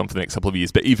we focus on for the next couple of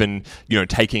years. But even, you know,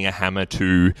 taking a hammer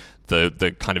to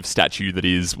the kind of statue that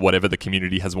is whatever the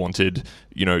community has wanted,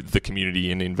 you know, the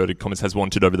community in inverted commas has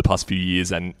wanted over the past few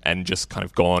years, and just kind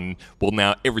of gone, well,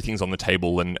 now everything's on the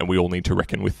table and we all need to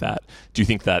reckon with that. Do you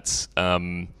think that's,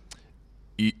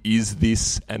 is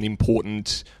this an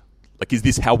important, like, is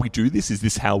this how we do this? Is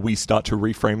this how we start to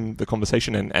reframe the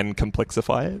conversation and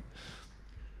complexify it?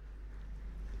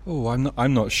 Oh,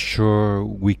 I'm not sure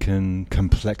we can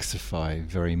complexify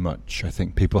very much. I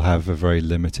think people have a very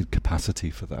limited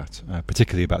capacity for that,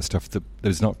 particularly about stuff that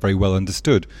is not very well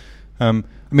understood. I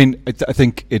mean, I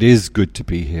think it is good to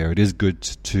be here. It is good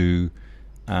to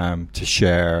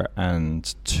share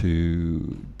and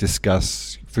to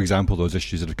discuss, for example, those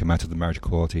issues that have come out of the marriage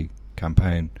equality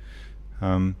campaign.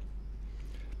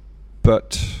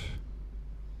 But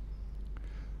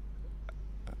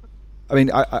I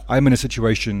mean, I'm in a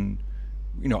situation,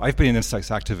 you know, I've been an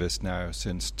intersex activist now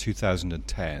since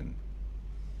 2010,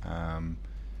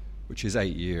 which is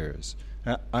 8 years.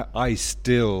 I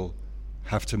still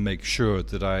have to make sure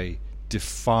that I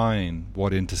define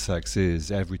what intersex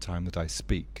is every time that I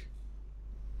speak.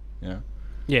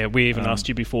 Yeah, we even asked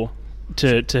you before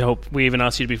to help. We even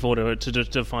asked you before to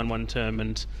define one term,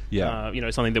 and you know,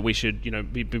 something that we should, you know,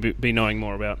 be knowing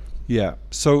more about. Yeah,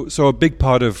 so a big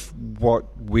part of what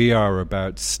we are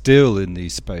about still in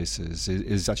these spaces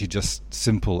is actually just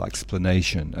simple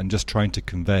explanation and just trying to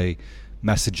convey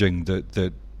messaging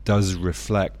that does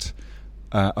reflect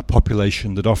a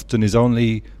population that often is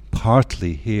only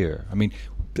partly here. I mean,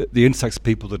 the intersex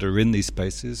people that are in these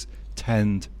spaces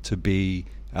tend to be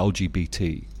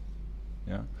LGBT.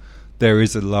 Yeah, there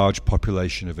is a large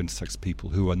population of intersex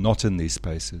people who are not in these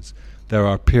spaces. There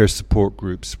are peer support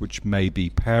groups which may be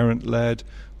parent-led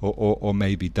or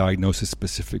maybe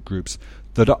diagnosis-specific groups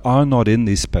that are not in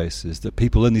these spaces, that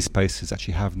people in these spaces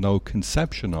actually have no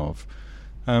conception of.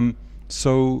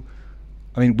 So,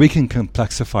 I mean, we can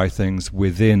complexify things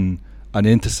within an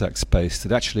intersex space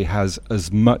that actually has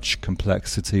as much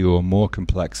complexity or more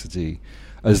complexity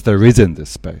as there is in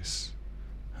this space.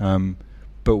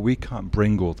 But we can't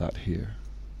bring all that here.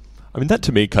 I mean, that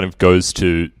to me kind of goes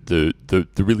to the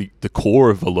really the core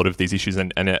of a lot of these issues,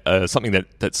 and something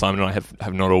that Simon and I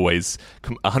have not always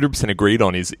 100% agreed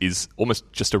on is almost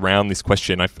just around this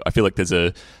question. I feel like there's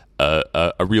a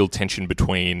real tension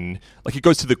between, like, it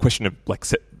goes to the question of, like,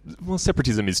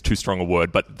 separatism is too strong a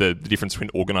word, but the difference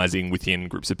between organising within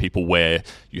groups of people where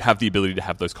you have the ability to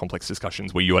have those complex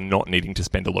discussions, where you are not needing to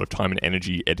spend a lot of time and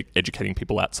energy educating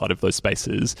people outside of those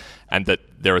spaces, and that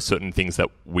there are certain things that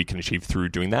we can achieve through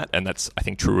doing that. And that's, I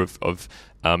think, true of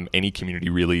any community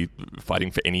really fighting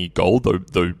for any goal,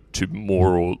 though to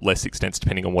more or less extents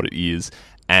depending on what it is.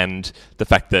 And the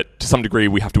fact that, to some degree,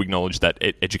 we have to acknowledge that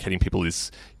educating people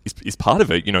is part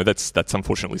of it. You know, that's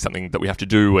unfortunately something that we have to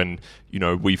do. And, you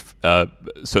know, we've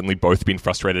certainly both been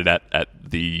frustrated at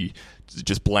the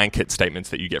just blanket statements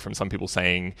that you get from some people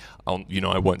saying, you know,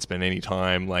 I won't spend any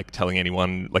time, like, telling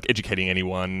anyone, like, educating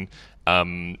anyone.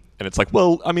 And it's like,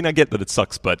 well, I mean, I get that it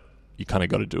sucks, but you kind of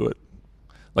got to do it.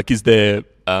 Like, is there...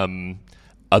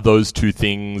 Are those two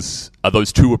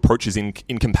approaches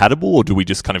incompatible, or do we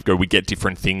just kind of go, we get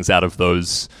different things out of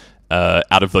those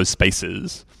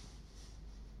spaces?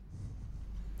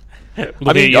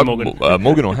 I mean,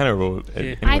 Morgan or Hannah or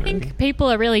yeah. I think people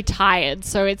are really tired,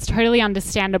 so it's totally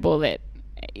understandable that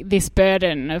this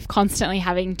burden of constantly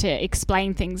having to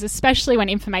explain things, especially when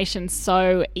information's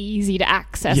so easy to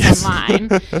access online,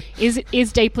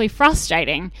 is deeply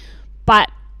frustrating.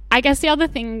 But I guess the other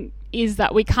thing is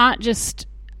that we can't just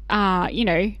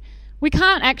we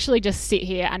can't actually just sit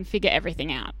here and figure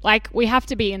everything out. Like, we have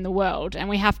to be in the world, and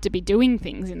we have to be doing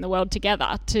things in the world together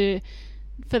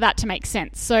for that to make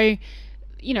sense. So,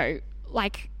 you know,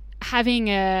 like, having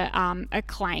a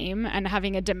claim and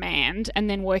having a demand and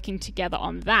then working together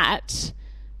on that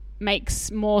makes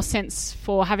more sense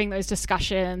for having those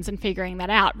discussions and figuring that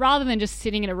out, rather than just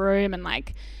sitting in a room and,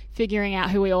 like, figuring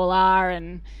out who we all are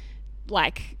and,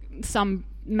 like, some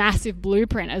massive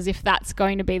blueprint as if that's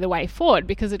going to be the way forward,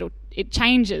 because it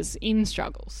changes in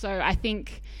struggle. So I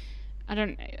think,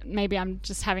 maybe I'm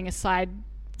just having a side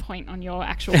point on your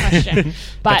actual question,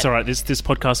 but that's all right. This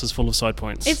podcast is full of side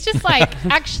points. It's just like,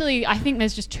 actually, I think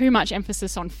there's just too much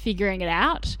emphasis on figuring it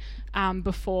out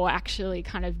before actually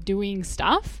kind of doing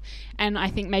stuff. And I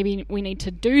think maybe we need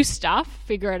to do stuff,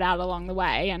 figure it out along the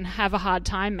way, and have a hard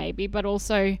time maybe, but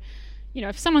also, you know,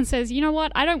 if someone says, you know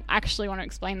what, I don't actually want to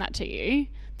explain that to you,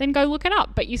 then go look it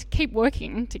up. But you keep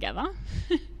working together.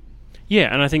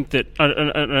 Yeah, and I think that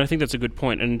I think that's a good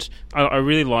point, and I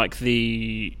really like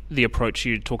the approach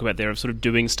you talk about there of sort of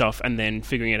doing stuff and then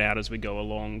figuring it out as we go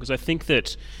along. Because I think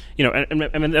that, you know,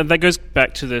 and that goes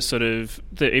back to the sort of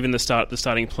the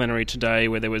starting plenary today,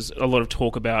 where there was a lot of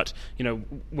talk about, you know,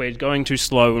 we're going too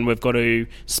slow and we've got to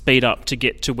speed up to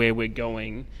get to where we're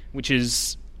going, which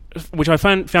I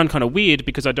found kind of weird,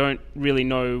 because I don't really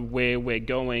know where we're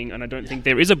going, and I don't think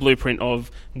there is a blueprint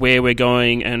of where we're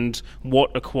going and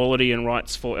what equality and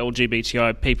rights for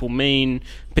LGBTI people mean,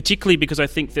 particularly because I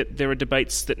think that there are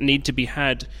debates that need to be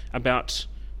had about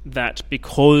that,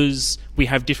 because we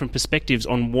have different perspectives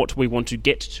on what we want to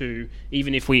get to,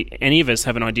 even if any of us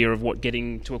have an idea of what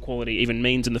getting to equality even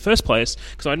means in the first place,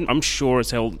 because I'm sure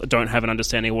as hell don't have an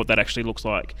understanding of what that actually looks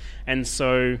like. And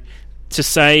so to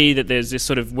say that there's this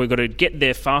sort of, we've got to get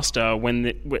there faster when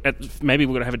maybe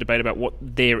we've got to have a debate about what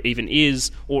there even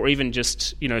is, or even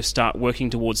just, you know, start working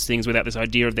towards things without this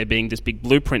idea of there being this big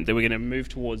blueprint that we're going to move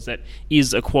towards that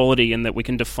is equality and that we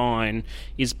can define,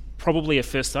 is probably a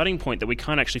first starting point, that we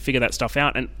can't actually figure that stuff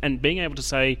out, and being able to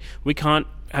say we can't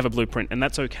have a blueprint, and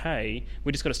that's okay.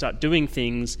 We just got to start doing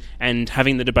things and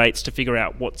having the debates to figure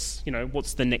out what's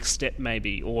the next step,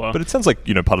 maybe. Or but it sounds like,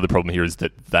 you know, part of the problem here is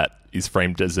that is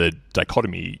framed as a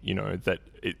dichotomy. You know, that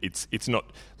it's not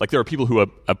like there are people who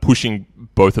are pushing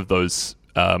both of those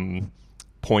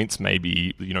points.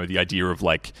 Maybe, you know, the idea of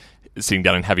like sitting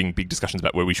down and having big discussions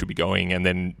about where we should be going, and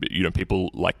then, you know, people,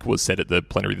 like was said at the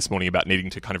plenary this morning, about needing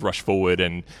to kind of rush forward,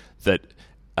 and that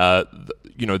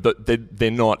you know, they're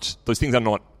not, those things are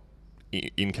not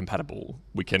incompatible.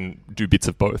 We can do bits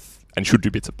of both and should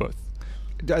do bits of both.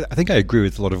 I think I agree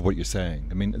with a lot of what you're saying.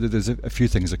 I mean, there's a few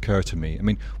things occur to me. I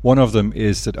mean, one of them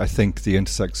is that I think the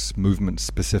intersex movement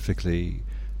specifically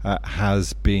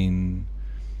has been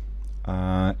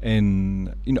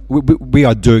in, you know, we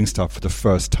are doing stuff for the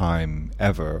first time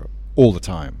ever, all the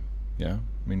time. Yeah,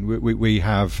 I mean, we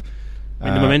have. I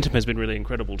mean, the momentum has been really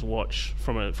incredible to watch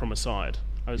from a side.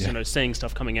 You know, seeing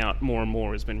stuff coming out more and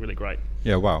more has been really great.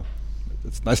 Yeah, wow,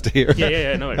 it's nice to hear.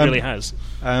 Yeah, no, it really has.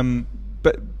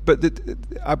 But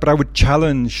I would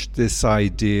challenge this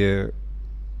idea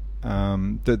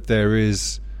that there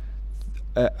is,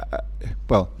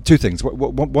 well, two things.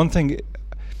 One thing,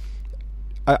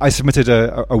 I submitted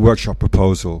a workshop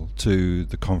proposal to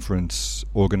the conference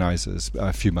organisers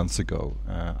a few months ago.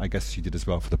 I guess you did as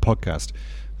well for the podcast.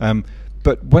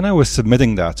 But when I was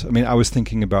submitting that, I mean, I was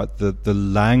thinking about the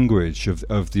language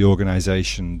of the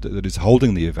organisation that is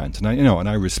holding the event, and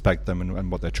I respect them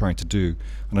and what they're trying to do,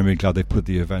 and I'm really glad they put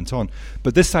the event on.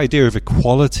 But this idea of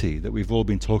equality that we've all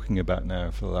been talking about now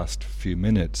for the last few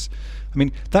minutes, I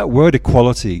mean, that word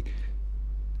equality,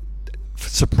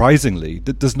 surprisingly,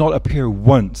 that does not appear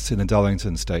once in the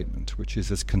Darlington Statement, which is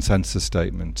this consensus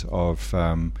statement of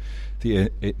the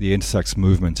intersex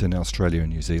movement in Australia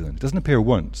and New Zealand. It doesn't appear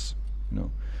once. You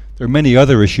know, there are many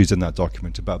other issues in that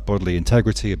document about bodily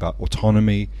integrity, about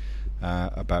autonomy,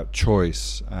 about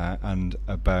choice, and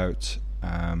about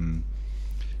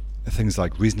things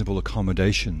like reasonable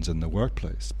accommodations in the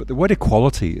workplace. But the word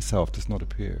equality itself does not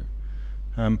appear.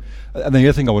 And the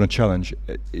other thing I want to challenge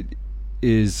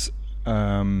is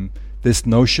this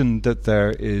notion that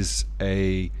there is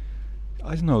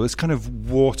this kind of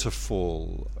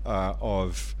waterfall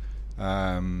of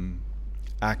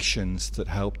actions that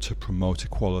help to promote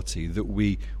equality, that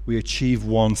we achieve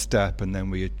one step and then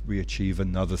we achieve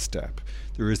another step.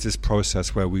 There is this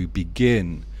process where we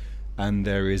begin and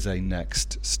there is a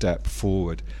next step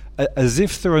forward, as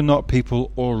if there are not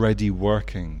people already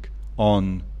working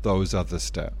on those other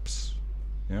steps.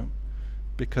 Yeah,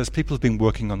 because people have been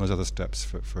working on those other steps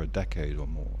for a decade or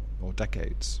more, or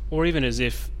decades. Or even as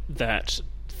if that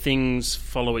things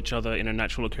follow each other in a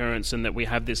natural occurrence, and that we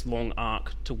have this long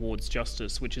arc towards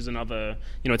justice, which is another,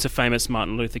 you know, it's a famous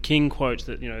Martin Luther King quote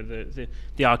that, you know,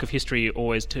 the arc of history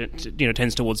always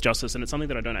tends towards justice, and it's something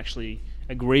that I don't actually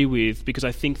agree with, because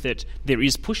I think that there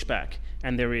is pushback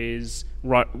and there is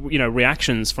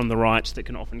reactions from the right that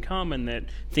can often come, and that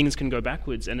things can go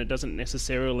backwards, and it doesn't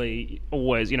necessarily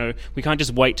always, you know, we can't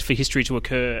just wait for history to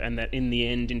occur and that in the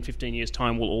end, in 15 years'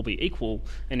 time, we'll all be equal.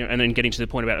 And then getting to the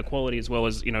point about equality, as well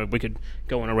as, you know, we could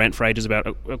go on a rant for ages about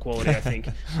equality, I think.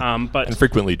 But and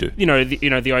frequently do.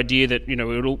 The idea that, you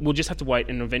know, we'll just have to wait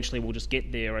and eventually we'll just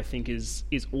get there, I think is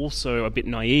also a bit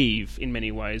naive in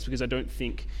many ways, because I don't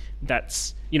think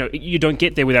that's, you don't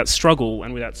get there without struggle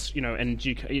and without, and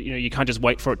you can't just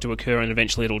wait for it to occur and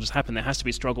eventually it'll just happen. There has to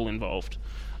be struggle involved.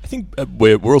 I think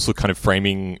we're also kind of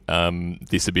framing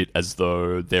this a bit as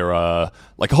though there are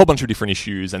like a whole bunch of different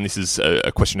issues, and this is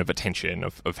a question of attention,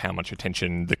 of how much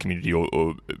attention the community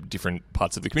or different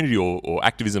parts of the community or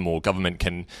activism or government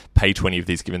can pay to any of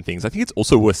these given things. I think it's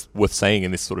also worth saying,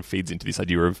 and this sort of feeds into this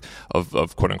idea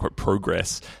of quote unquote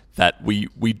progress, that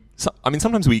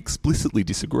sometimes we explicitly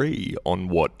disagree on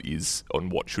what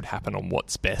should happen, on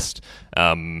what's best.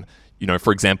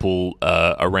 For example,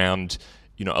 around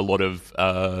a lot of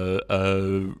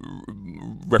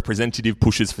representative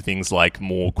pushes for things like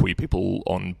more queer people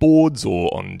on boards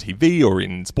or on TV or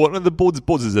in sport. The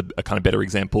boards is a kind of better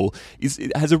example.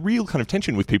 It has a real kind of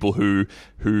tension with people who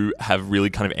have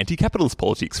really kind of anti-capitalist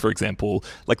politics, for example.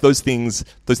 Like those things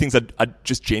are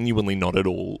just genuinely not at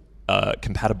all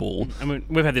compatible. I mean,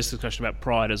 we've had this discussion about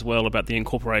Pride as well, about the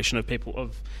incorporation of people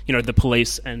of, the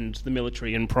police and the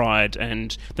military in Pride,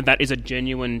 and that is a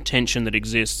genuine tension that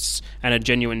exists and a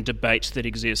genuine debate that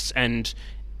exists, and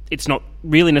it's not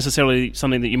really necessarily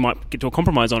something that you might get to a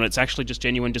compromise on. It's actually just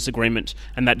genuine disagreement,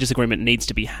 and that disagreement needs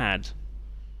to be had.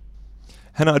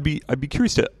 Hannah, I'd be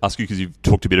curious to ask you, because you've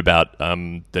talked a bit about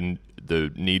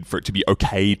the need for it to be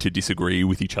okay to disagree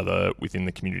with each other within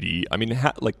the community. I mean,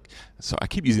 so I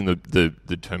keep using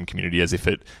the term community as if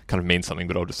it kind of means something,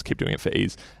 but I'll just keep doing it for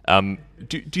ease.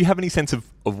 Do you have any sense of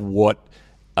what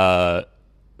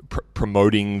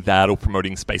promoting that or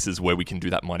promoting spaces where we can do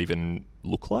that might even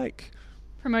look like?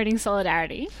 Promoting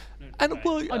solidarity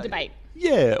or debate.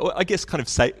 Yeah, or I guess kind of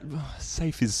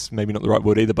safe is maybe not the right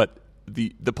word either, but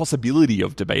the possibility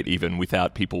of debate even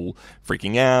without people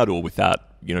freaking out or without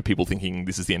people thinking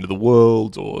this is the end of the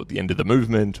world or the end of the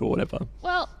movement or whatever.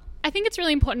 Well, I think it's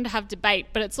really important to have debate,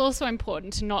 but it's also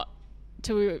important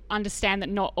to understand that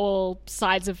not all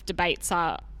sides of debates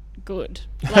are good.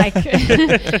 Like,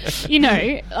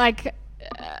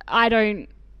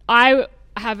 I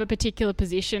have a particular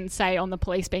position, say, on the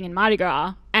police being in Mardi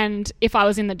Gras, and if I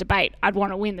was in the debate, I'd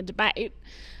want to win the debate.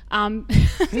 I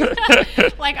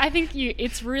think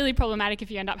it's really problematic if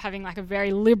you end up having like a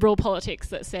very liberal politics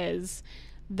that says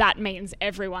that means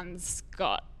everyone's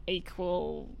got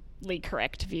equally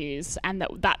correct views, and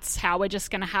that's how we're just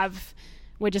going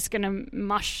to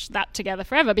mush that together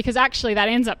forever, because actually that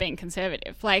ends up being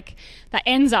conservative. Like, that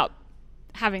ends up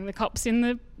having the cops in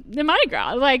the Mardi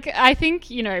Gras. Like, I think,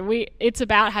 it's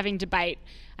about having debate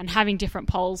and having different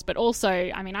poles, but also,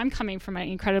 I mean, I'm coming from an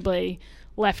incredibly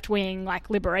left-wing, like,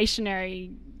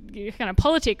 liberationary kind of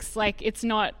politics. Like, it's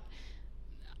not...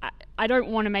 I don't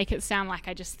want to make it sound like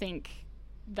I just think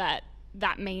that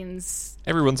means...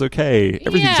 everyone's okay.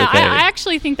 Everything's okay. I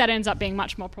actually think that ends up being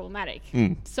much more problematic.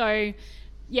 So,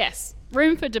 yes,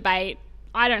 room for debate.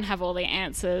 I don't have all the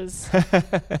answers.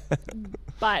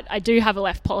 But I do have a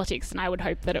left politics, and I would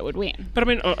hope that it would win. But, I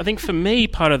mean, I think for me,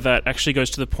 part of that actually goes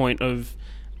to the point of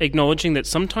acknowledging that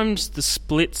sometimes the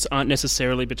splits aren't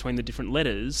necessarily between the different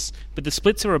letters, but the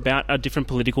splits are about a different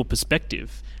political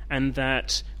perspective, and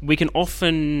that we can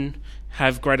often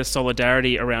have greater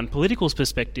solidarity around political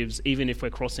perspectives even if we're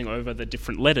crossing over the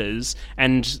different letters,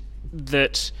 and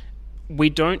that we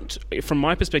don't, from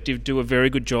my perspective, do a very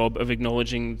good job of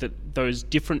acknowledging that those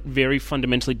different, very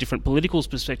fundamentally different political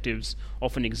perspectives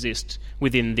often exist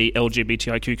within the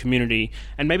LGBTIQ community.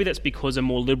 And maybe that's because a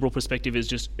more liberal perspective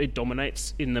it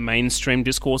dominates in the mainstream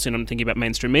discourse, and I'm thinking about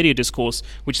mainstream media discourse,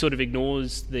 which sort of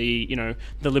ignores the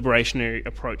liberationary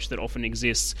approach that often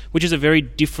exists, which is a very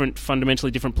different,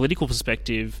 fundamentally different political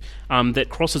perspective that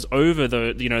crosses over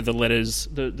the letters,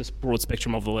 the broad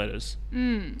spectrum of the letters.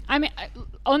 I mean,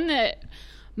 on the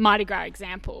Mardi Gras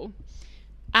example,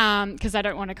 because I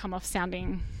don't want to come off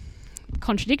sounding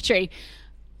contradictory,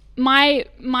 my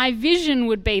vision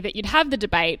would be that you'd have the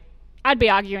debate, I'd be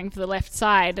arguing for the left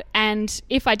side, and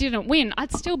if I didn't win,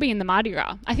 I'd still be in the Mardi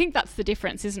Gras. I think that's the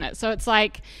difference, isn't it? So it's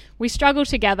like, we struggle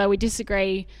together, we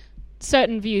disagree,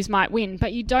 certain views might win,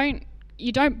 but you don't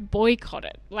boycott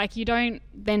it. Like, you don't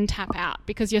then tap out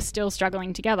because you're still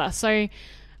struggling together. So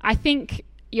I think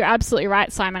you're absolutely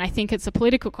right, Simon. I think it's a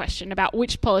political question about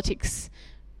which politics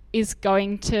is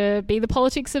going to be the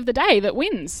politics of the day that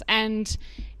wins. And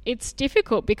it's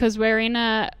difficult because we're in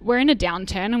a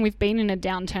downturn, and we've been in a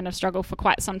downturn of struggle for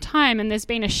quite some time, and there's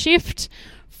been a shift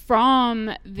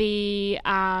from the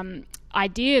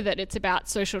idea that it's about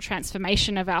social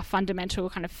transformation of our fundamental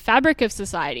kind of fabric of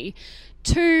society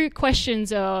to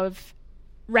questions of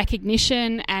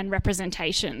recognition and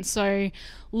representation. So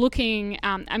looking,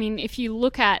 if you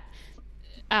look at,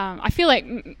 I feel like,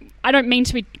 I don't mean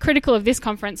to be critical of this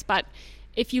conference, but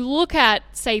if you look at,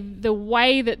 say, the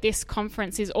way that this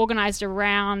conference is organised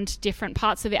around different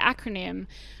parts of the acronym,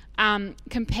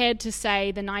 compared to,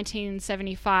 say, the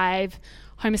 1975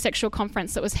 homosexual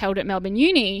conference that was held at Melbourne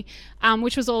Uni,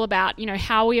 which was all about,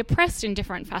 how we oppressed in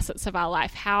different facets of our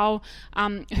life.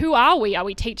 Who are we? Are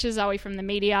we teachers? Are we from the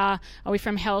media? Are we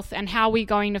from health? And how are we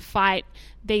going to fight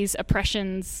these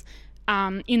oppressions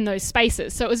in those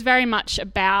spaces? So it was very much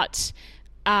about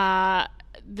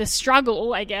the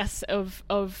struggle, I guess, of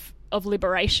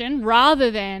liberation,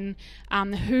 rather than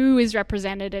who is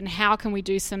represented and how can we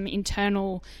do some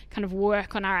internal kind of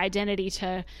work on our identity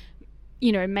to,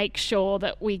 make sure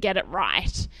that we get it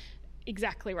right,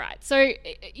 exactly right. So,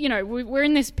 we're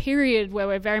in this period where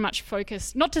we're very much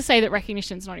focused, not to say that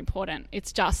recognition is not important,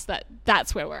 it's just that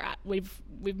that's where we're at. We've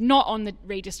not on the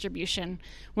redistribution.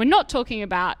 We're not talking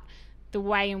about the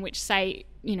way in which, say,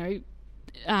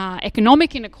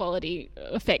 economic inequality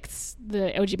affects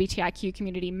the LGBTIQ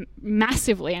community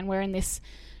massively, and we're in this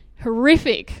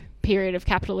horrific period of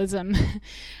capitalism,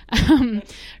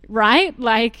 right?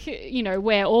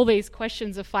 Where all these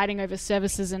questions of fighting over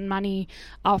services and money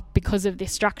are because of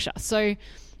this structure. So,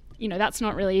 that's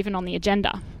not really even on the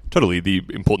agenda. Totally. The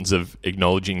importance of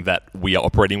acknowledging that we are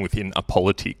operating within a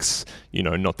politics,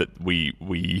 not that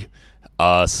we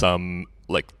are some...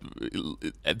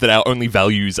 that our only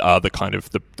values are the kind of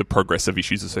the progress of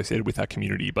issues associated with our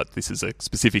community, but this is a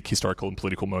specific historical and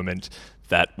political moment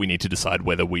that we need to decide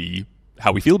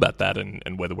how we feel about that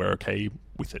and whether we're okay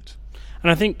with it.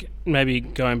 And I think maybe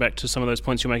going back to some of those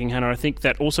points you're making, Hannah, I think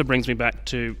that also brings me back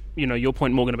to your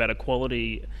point, Morgan, about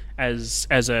equality as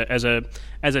a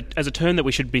term that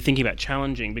we should be thinking about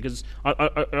challenging. Because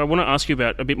I want to ask you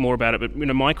a bit more about it. But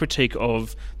my critique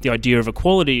of the idea of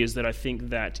equality is that I think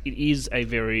that it is a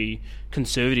very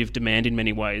conservative demand in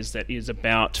many ways that is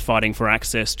about fighting for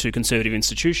access to conservative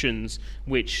institutions,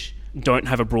 which don't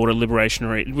have a broader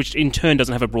liberationary, which in turn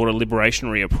doesn't have a broader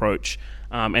liberationary approach,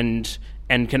 and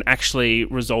can actually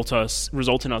result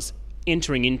in us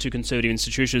entering into conservative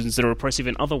institutions that are oppressive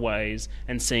in other ways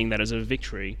and seeing that as a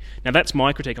victory. Now, that's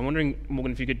my critique. I'm wondering,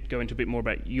 Morgan, if you could go into a bit more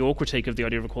about your critique of the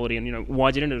idea of equality and,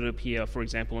 why didn't it appear, for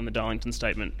example, in the Darlington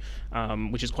Statement,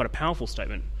 which is quite a powerful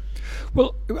statement?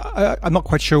 Well, I'm not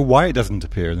quite sure why it doesn't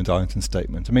appear in the Darlington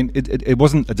Statement. I mean, it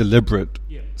wasn't a deliberate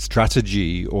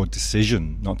strategy or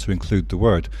decision not to include the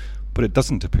word, but it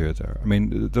doesn't appear there. I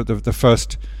mean, the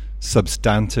first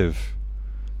substantive...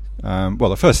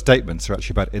 the first statements are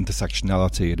actually about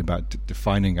intersectionality and about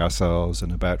defining ourselves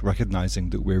and about recognizing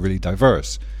that we're really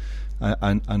diverse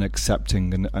and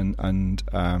accepting and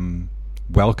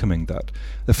welcoming that.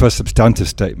 The first substantive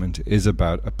statement is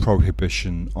about a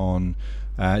prohibition on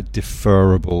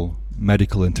deferrable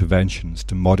medical interventions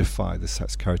to modify the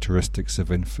sex characteristics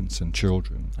of infants and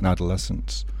children and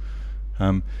adolescents.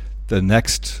 The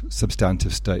next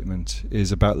substantive statement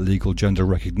is about legal gender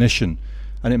recognition,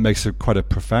 and it makes quite a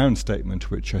profound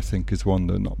statement, which I think is one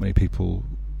that not many people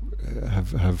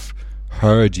have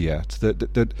heard yet. That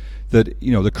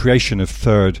the creation of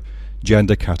third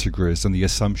gender categories and the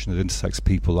assumption that intersex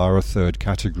people are a third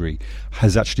category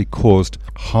has actually caused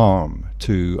harm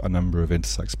to a number of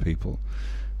intersex people.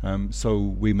 So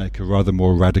we make a rather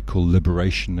more radical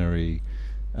liberationary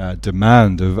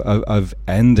demand of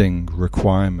ending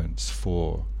requirements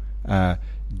for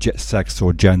sex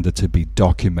or gender to be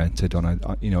documented on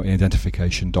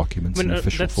identification documents in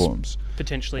official forms.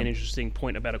 Potentially an interesting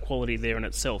point about equality there in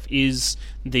itself is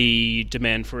the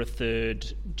demand for a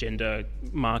third gender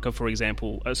marker, for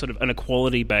example, a sort of an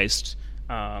equality-based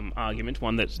argument,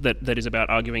 one that is about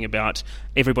arguing about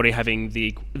everybody having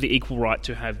the equal right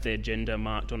to have their gender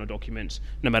marked on a document,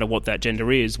 no matter what that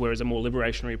gender is, whereas a more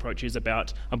liberationary approach is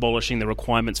about abolishing the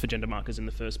requirements for gender markers in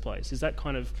the first place. Is that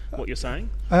kind of what you're saying?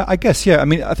 I guess, yeah. I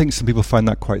mean, I think some people find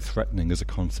that quite threatening as a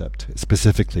concept,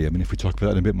 specifically. I mean, if we talk about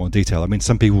that in a bit more detail, I mean,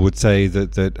 some people would say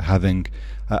that having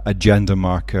a gender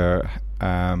marker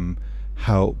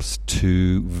helps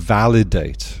to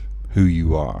validate who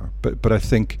you are, but I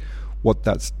think what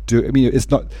that's doing, I mean, it's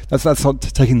not that's not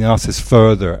taking the analysis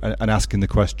further and asking the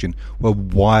question, well,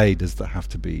 why does that have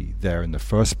to be there in the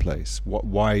first place?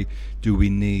 Why do we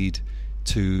need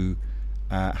to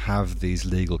have these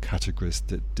legal categories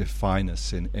that define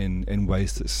us in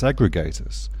ways that segregate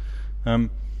us? I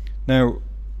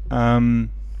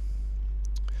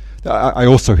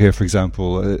also hear, for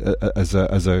example, as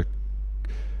a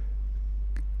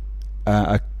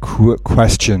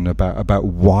question about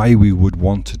why we would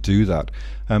want to do that.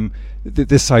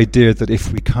 This idea that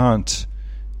if we can't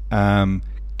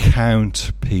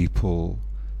count people,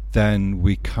 then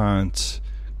we can't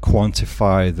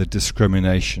quantify the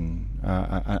discrimination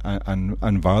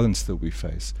and violence that we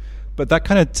face. But that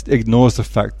kind of ignores the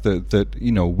fact that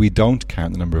we don't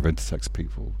count the number of intersex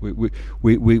people.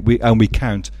 We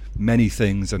count many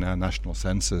things in our national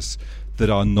census that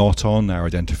are not on our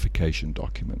identification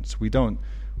documents. We don't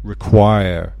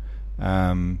require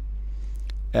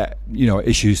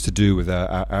issues to do with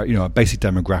our basic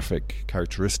demographic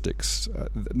characteristics.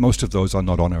 Most of those are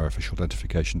not on our official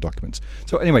identification documents.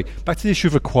 So anyway, back to the issue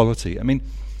of equality. I mean,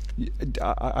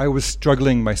 I was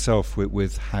struggling myself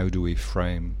with how do we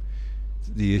frame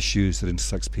the issues that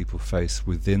intersex people face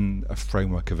within a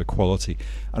framework of equality,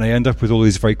 and I end up with all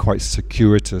these very quite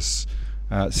circuitous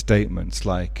statements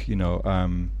like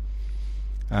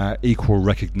equal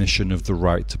recognition of the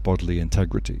right to bodily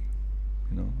integrity.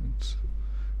 We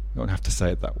don't have to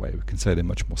say it that way. We can say it in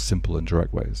much more simple and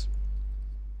direct ways.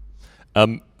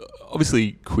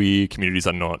 Obviously, queer communities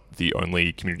are not the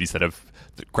only communities that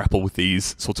grapple with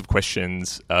these sorts of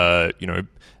questions. There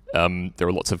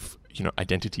are lots of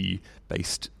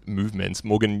identity-based movements.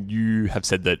 Morgan, you have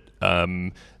said that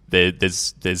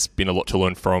there's been a lot to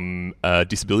learn from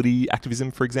disability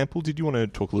activism, for example. Did you want to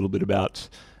talk a little bit about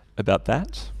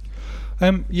that?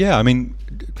 Yeah, I mean,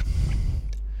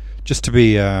 just to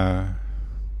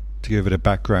give it a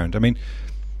background. I mean,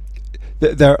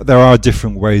 there are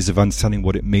different ways of understanding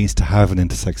what it means to have an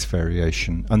intersex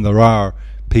variation, and there are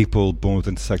people born with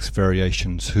intersex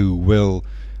variations who will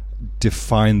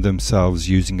define themselves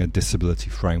using a disability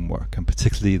framework, and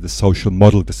particularly the social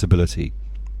model disability,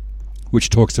 which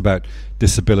talks about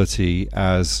disability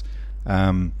as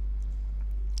a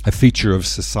feature of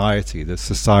society, that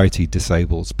society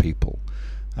disables people.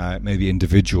 Maybe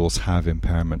individuals have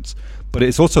impairments. But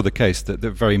it's also the case that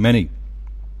very many,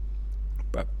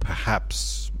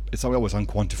 perhaps, it's always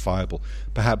unquantifiable,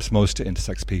 perhaps most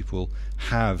intersex people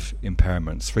have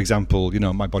impairments. For example,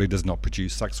 my body does not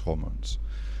produce sex hormones.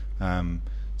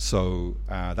 So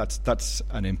that's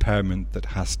an impairment that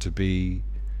has to be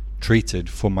treated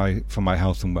for my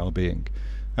health and well-being.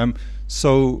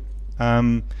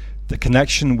 The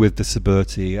connection with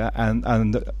disability and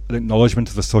the acknowledgement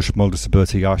of the social model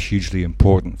disability are hugely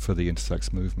important for the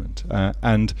intersex movement.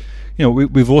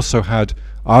 We've also had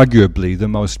arguably the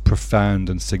most profound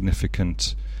and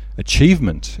significant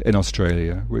achievement in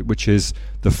Australia, which is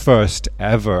the first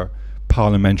ever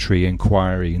parliamentary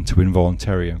inquiry into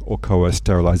involuntary or coerced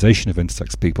sterilisation of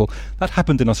intersex people. That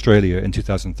happened in Australia in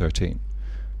 2013.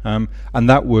 And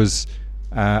that was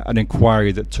an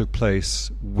inquiry that took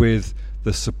place with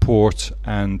the support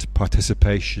and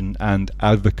participation and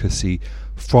advocacy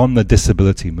from the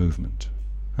disability movement.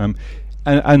 I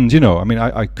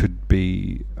could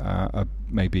be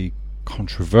maybe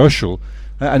controversial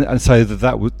and say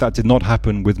that did not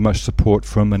happen with much support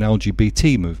from an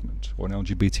LGBT movement or an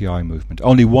LGBTI movement.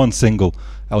 Only one single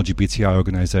LGBTI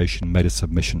organisation made a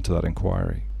submission to that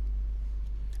inquiry.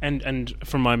 And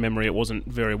from my memory, it wasn't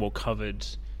very well covered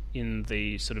in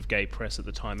the sort of gay press at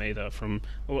the time either. As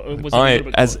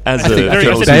a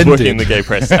journalist who's working in the gay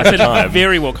press at the time,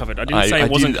 very well covered. I didn't say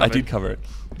it wasn't covered. I did cover it.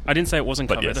 I didn't say it wasn't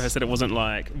covered. Yes. I said it wasn't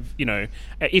like,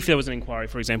 if there was an inquiry,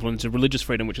 for example, into religious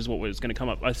freedom, which is what was going to come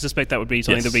up, I suspect that would be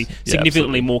something that would be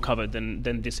significantly more covered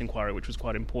than this inquiry, which was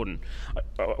quite important.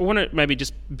 I want to maybe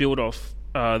just build off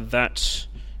that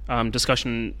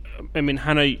discussion. I mean,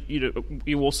 Hannah,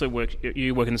 you also work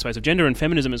in the space of gender and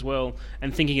feminism as well,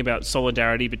 and thinking about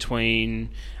solidarity between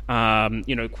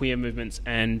queer movements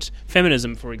and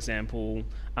feminism, for example,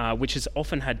 which has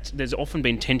there's often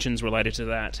been tensions related to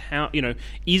that. How are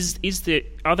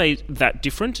they that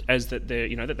different as that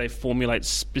that they formulate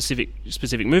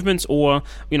specific movements, or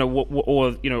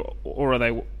or are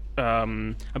they a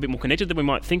bit more connected than we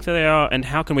might think that they are, and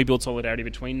how can we build solidarity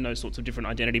between those sorts of different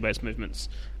identity-based movements,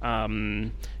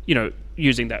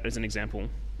 using that as an example?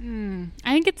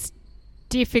 I think it's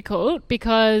difficult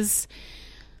because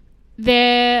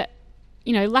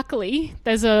luckily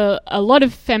there's a lot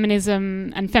of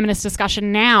feminism and feminist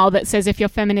discussion now that says if your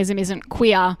feminism isn't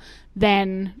queer,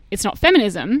 then it's not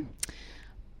feminism.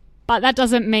 But that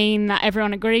doesn't mean that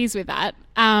everyone agrees with that.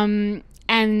 And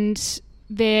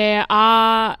there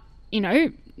are,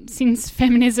 since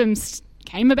feminism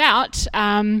came about,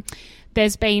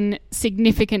 there's been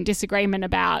significant disagreement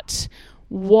about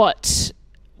what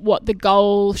the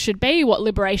goal should be, what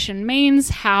liberation means,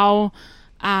 how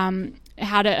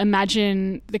to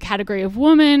imagine the category of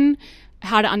woman,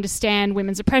 how to understand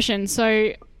women's oppression.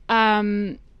 So,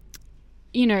 I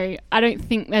don't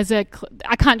think there's I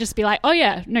can't just be like, oh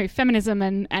yeah, no, feminism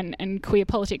and queer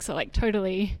politics are like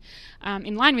totally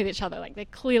in line with each other. Like they're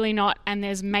clearly not, and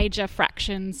there's major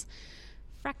factions,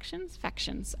 that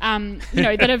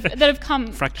have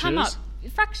come up.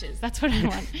 fractures. That's what I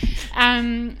want.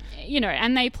 And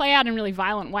they play out in really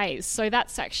violent ways. So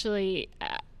that's actually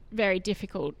very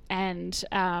difficult. And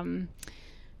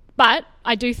but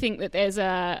I do think that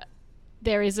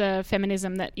there is a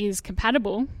feminism that is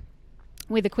compatible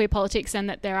with the queer politics, and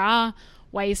that there are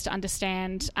ways to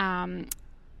understand,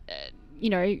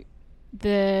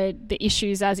 the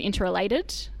issues as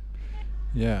interrelated.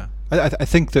 Yeah, I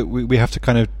think that we have to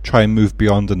kind of try and move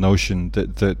beyond the notion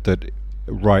that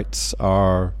rights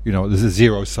are, there's a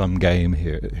zero-sum game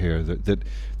here. That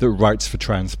rights for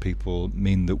trans people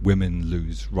mean that women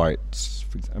lose rights.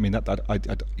 I mean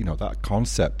that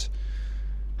concept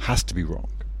has to be wrong.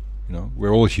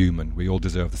 We're all human. We all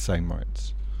deserve the same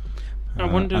rights. I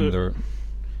wonder.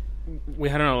 We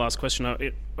had our last question.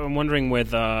 I'm wondering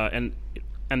whether, and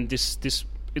this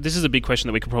is a big question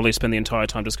that we could probably spend the entire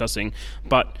time discussing.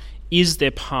 But is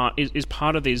part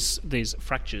of these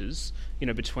fractures,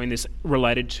 between this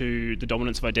related to the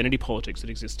dominance of identity politics that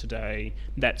exists today,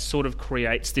 that sort of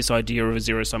creates this idea of a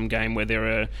zero-sum game where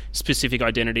there are specific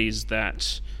identities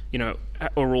that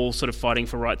are all sort of fighting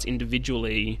for rights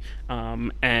individually,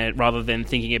 and rather than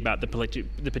thinking about the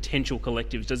potential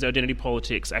collectives. Does identity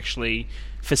politics actually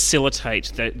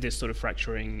facilitate this sort of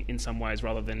fracturing in some ways,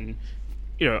 rather than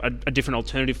a different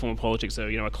alternative form of politics, so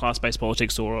a class-based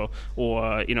politics or a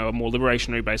more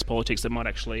liberationary-based politics that might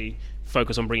actually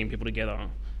focus on bringing people together?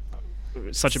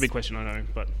 It's such a big question, I know,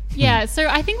 but yeah. So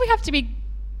I think we have to be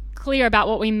clear about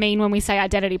what we mean when we say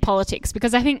identity politics,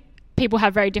 because I think people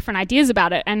have very different ideas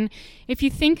about it. And if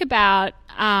you think about,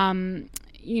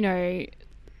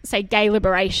 say, gay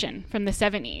liberation from the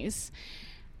 70s,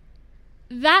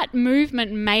 that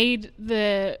movement made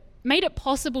it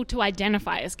possible to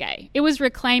identify as gay. It was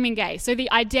reclaiming gay. So the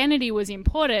identity was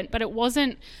important, but it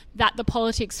wasn't that the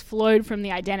politics flowed from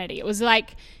the identity. It was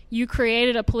like you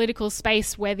created a political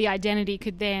space where the identity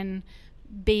could then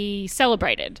be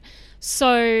celebrated.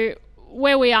 So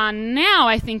where we are now,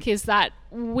 I think, is that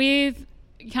with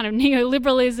kind of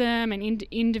neoliberalism and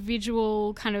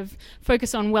individual kind of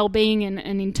focus on well-being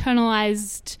and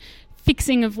internalized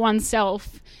fixing of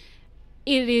oneself,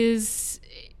 it is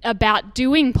about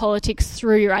doing politics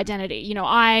through your identity.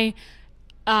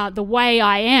 The way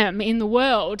I am in the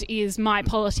world is my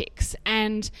politics.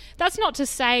 And that's not to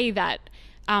say that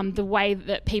the way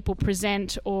that people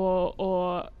present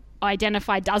or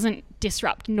identify doesn't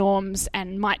disrupt norms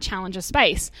and might challenge a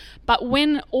space. But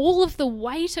when all of the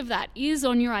weight of that is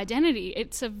on your identity,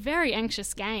 it's a very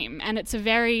anxious game, and it's a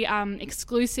very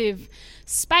exclusive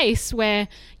space where,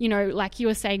 like you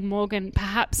were saying, Morgan,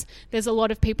 perhaps there's a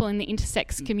lot of people in the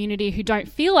intersex community who don't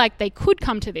feel like they could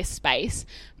come to this space,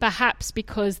 perhaps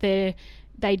because they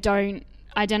don't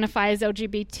identify as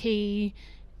LGBT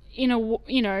in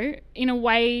a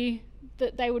way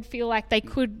that they would feel like they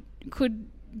could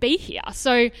be here.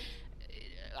 So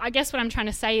I guess what I'm trying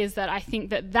to say is that I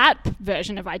think that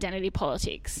version of identity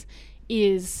politics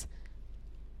is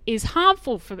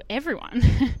harmful for everyone.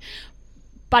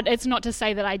 But it's not to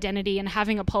say that identity and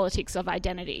having a politics of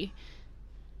identity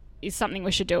is something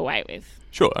we should do away with.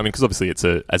 Sure. I mean, because obviously it's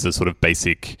as a sort of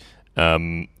basic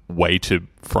way to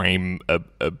frame a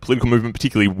political movement,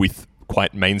 particularly with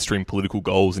quite mainstream political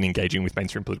goals and engaging with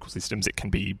mainstream political systems, it can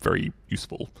be very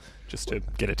useful just to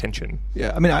get attention.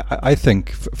 Yeah, I mean, I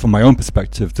think from my own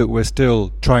perspective that we're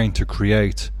still trying to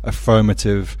create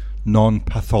affirmative,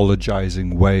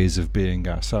 non-pathologizing ways of being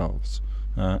ourselves.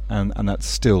 And that's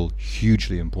still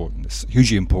hugely important. It's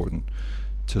hugely important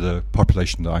to the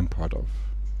population that I'm part of.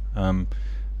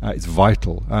 It's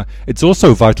vital. It's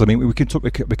also vital. I mean, we could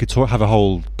have a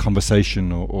whole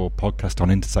conversation or podcast on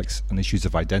intersex and issues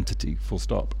of identity. Full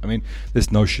stop. I mean,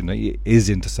 this notion that it is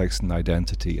intersex and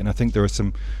identity, and I think there are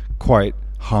some quite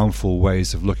harmful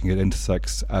ways of looking at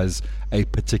intersex as a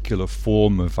particular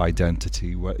form of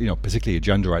identity, where, particularly a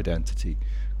gender identity,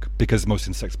 because most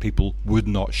intersex people would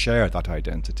not share that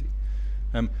identity.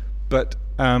 But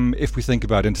if we think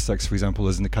about intersex, for example,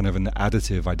 as a kind of an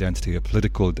additive identity, a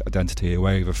political identity, a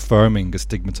way of affirming a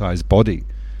stigmatized body,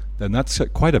 then that's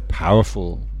quite a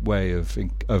powerful way of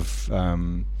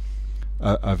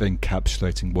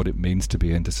encapsulating what it means to be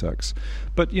intersex.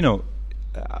 But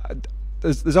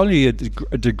there's only a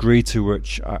degree to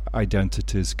which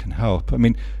identities can help. I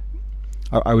mean,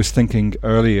 I was thinking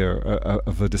earlier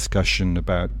of a discussion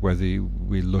about whether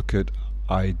we look at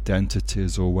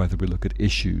identities or whether we look at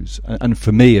issues. And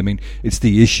for me, I mean, it's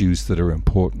the issues that are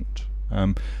important.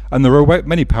 And there are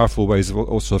many powerful ways of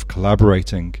also of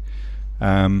collaborating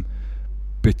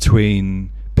between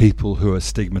people who are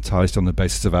stigmatized on the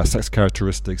basis of our sex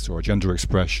characteristics or gender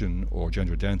expression or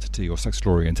gender identity or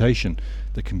sexual orientation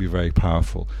that can be very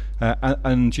powerful.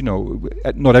 And you know,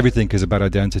 not everything is about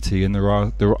identity, and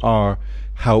there are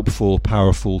helpful,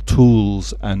 powerful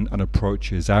tools and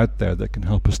approaches out there that can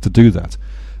help us to do that.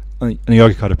 And the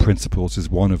Yoga Code of Principles is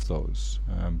one of those,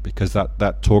 because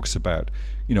that talks about,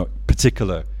 you know,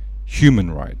 particular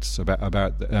human rights,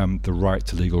 about the right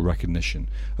to legal recognition,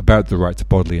 about the right to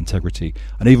bodily integrity,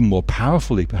 and even more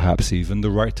powerfully, perhaps even the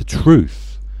right to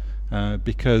truth.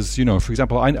 Because, you know, for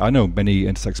example, I know many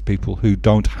intersex people who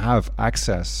don't have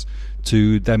access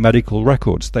to their medical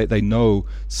records. They know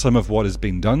some of what has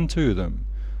been done to them,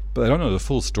 but they don't know the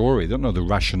full story. They don't know the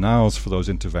rationales for those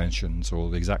interventions or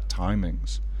the exact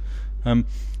timings.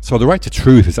 So the right to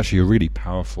truth is actually a really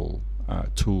powerful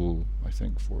tool, I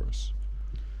think, for us.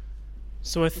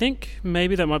 So I think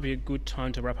maybe that might be a good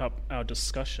time to wrap up our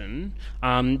discussion.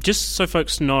 Just so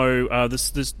folks know,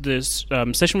 this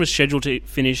session was scheduled to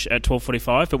finish at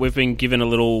 12:45, but we've been given a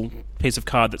little piece of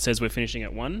card that says we're finishing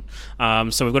at 1.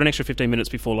 So we've got an extra 15 minutes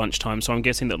before lunchtime, so I'm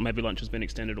guessing that maybe lunch has been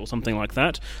extended or something like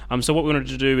that. So what we wanted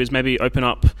to do is maybe open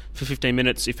up for 15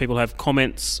 minutes if people have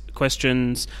comments,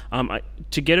 questions.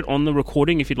 To get it on the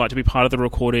recording, if you'd like to be part of the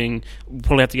recording, we'll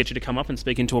probably have to get you to come up and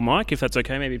speak into a mic, if that's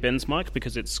okay, maybe Ben's mic,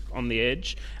 because it's on the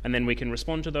edge, and then we can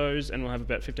respond to those, and we'll have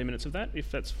about 15 minutes of that,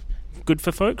 if that's good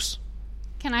for folks.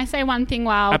 Can I say one thing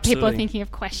while people are thinking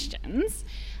of questions?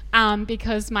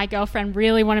 Because my girlfriend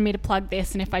really wanted me to plug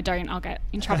this, and if I don't, I'll get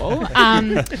in trouble.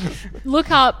 Look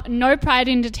up No Pride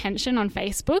in Detention on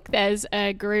Facebook. There's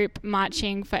a group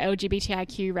marching for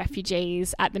LGBTIQ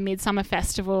refugees at the Midsummer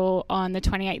Festival on the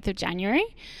 28th of January.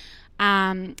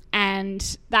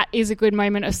 And that is a good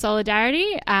moment of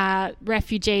solidarity.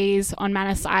 Refugees on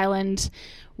Manus Island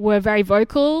were very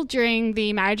vocal during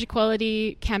the marriage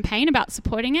equality campaign about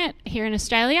supporting it here in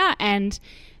Australia, and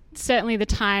certainly the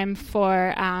time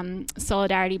for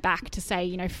solidarity back to say,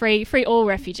 you know, free all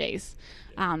refugees.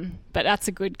 But that's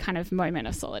a good kind of moment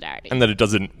of solidarity. And that it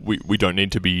doesn't, we don't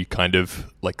need to be kind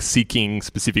of like seeking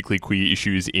specifically queer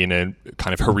issues in a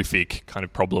kind of horrific kind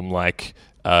of problem like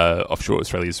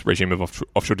Australia's regime of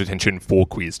offshore detention for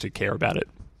queers to care about it.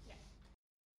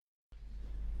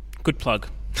 Good plug.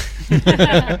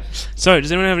 So,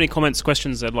 does anyone have any comments,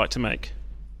 questions they'd like to make?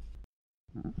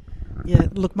 Yeah,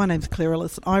 look, my name's Claire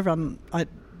Ellis. I run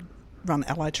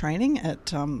ally training at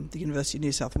the University of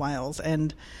New South Wales,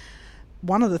 and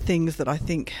one of the things that I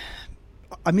think,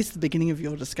 I missed the beginning of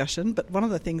your discussion, but one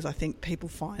of the things I think people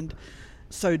find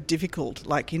so difficult,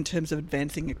 like in terms of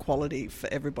advancing equality for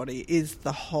everybody, is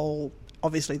the whole,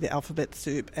 obviously the alphabet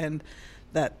soup and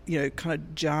that, you know, kind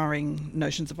of jarring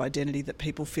notions of identity that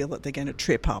people feel that they're going to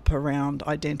trip up around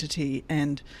identity,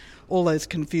 and all those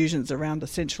confusions around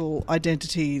essential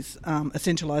identities,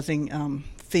 essentialising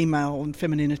female and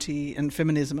femininity and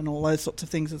feminism and all those sorts of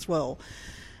things as well.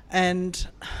 And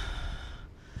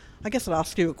I guess I'd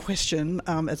ask you a question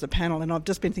as a panel, and I've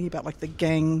just been thinking about like the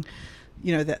gang,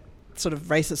 you know, that sort of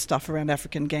racist stuff around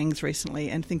African gangs recently,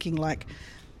 and thinking like,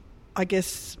 I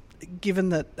guess given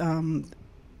that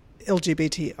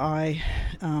LGBTIQ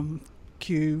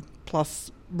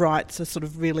plus rights are sort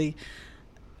of really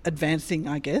advancing,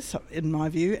 I guess, in my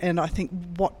view, and I think,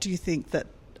 what do you think that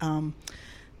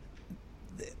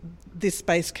this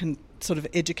space can sort of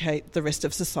educate the rest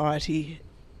of society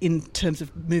in terms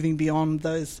of moving beyond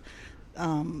those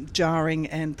jarring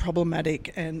and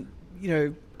problematic and, you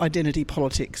know, identity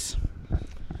politics?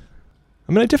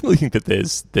 I mean, I definitely think that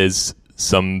there's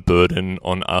some burden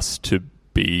on us to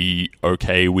be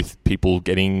okay with people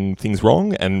getting things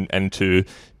wrong, and to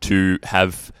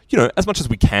have, you know, as much as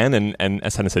we can, and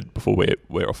as Hannah said before,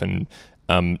 we're often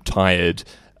tired,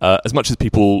 as much as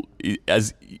people,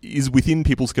 as is within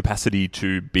people's capacity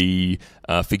to be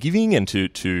forgiving and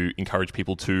to encourage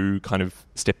people to kind of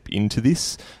step into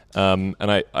this. And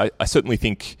I certainly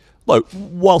think, like,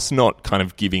 whilst not kind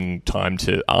of giving time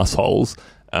to arseholes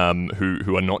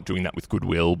who are not doing that with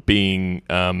goodwill, being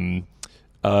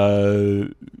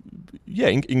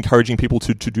encouraging people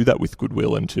to do that with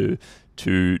goodwill and to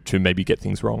maybe get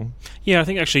things wrong. Yeah, I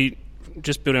think actually,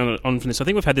 just building on from this, I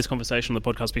think we've had this conversation on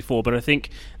the podcast before, but I think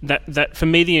that for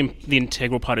me the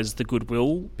integral part is the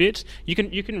goodwill bit. You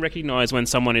can recognise when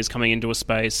someone is coming into a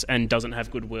space and doesn't have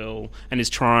goodwill and is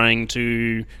trying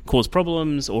to cause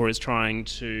problems or is trying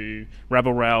to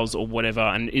rabble-rouse or whatever,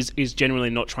 and is generally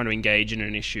not trying to engage in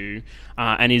an issue,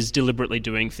 and is deliberately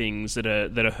doing things that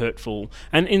are hurtful.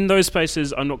 And in those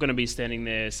spaces, I'm not going to be standing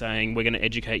there saying we're going to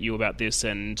educate you about this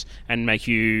and make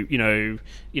you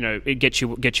get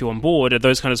you on board. board, at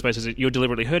those kind of spaces, you're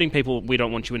deliberately hurting people, we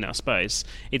don't want you in our space.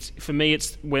 For me,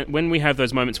 it's when we have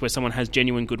those moments where someone has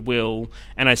genuine goodwill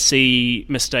and I see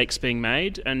mistakes being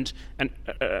made, and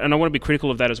I want to be critical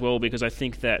of that as well, because I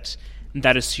think that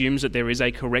assumes that there is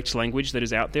a correct language that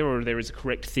is out there, or there is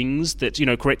correct things that,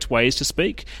 correct ways to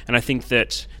speak. And I think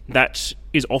that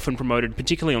is often promoted,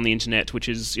 particularly on the internet, which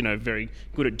is, very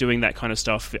good at doing that kind of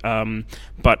stuff.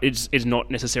 But it's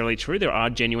not necessarily true. There are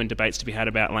genuine debates to be had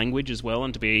about language as well,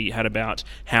 and to be had about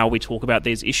how we talk about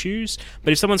these issues.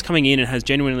 But if someone's coming in and has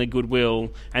genuinely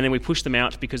goodwill, and then we push them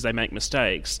out because they make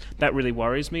mistakes, that really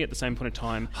worries me at the same point in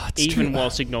time, even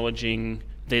whilst acknowledging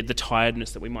the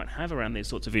tiredness that we might have around these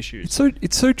sorts of issues.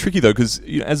 It's so tricky though, because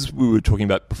as we were talking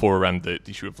about before around the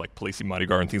issue of like policing Mardi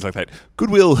Gras and things like that,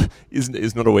 goodwill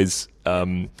is not always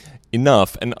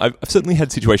enough. And I've certainly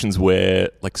had situations where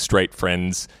like straight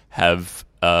friends have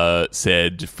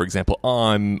said, for example,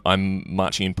 I'm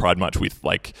marching in Pride March with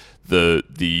like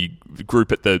the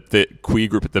group at the queer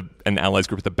group at an allies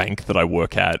group at the bank that I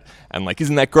work at, and like,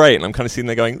 isn't that great? And I'm kind of sitting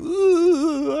there going,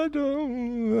 I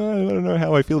don't know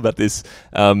how I feel about this.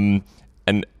 And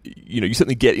you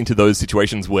certainly get into those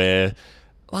situations where,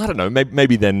 I don't know,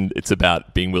 maybe then it's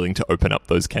about being willing to open up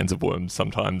those cans of worms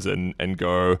sometimes and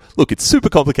go, look, it's super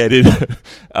complicated.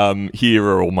 Here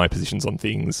are all my positions on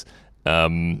things.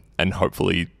 And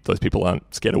hopefully those people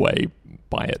aren't scared away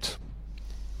by it.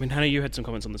 I mean, Hannah, you had some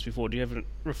comments on this before. Do you have a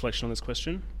reflection on this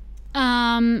question?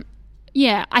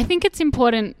 Yeah, I think it's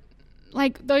important.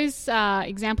 Like those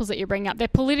examples that you bring up, they're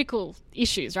political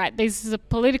issues, right? This is a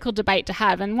political debate to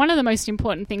have. And one of the most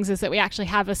important things is that we actually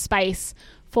have a space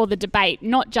for the debate,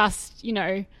 not just,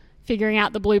 figuring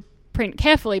out the blueprint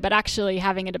carefully, but actually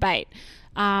having a debate.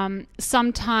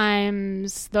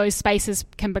 Sometimes those spaces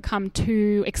can become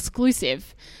too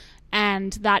exclusive,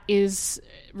 and that is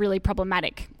really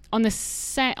problematic. On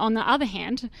the other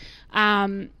hand,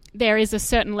 there is a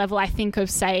certain level, I think, of,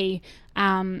 say,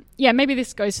 maybe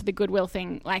this goes to the goodwill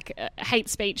thing, like hate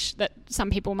speech that some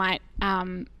people might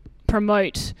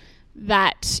promote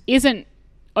that isn't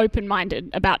open-minded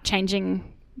about changing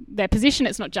their position.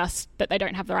 It's not just that they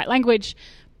don't have the right language,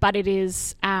 but it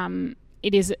is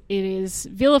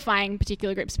vilifying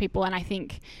particular groups of people, and I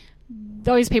think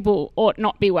those people ought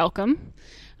not be welcome.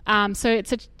 So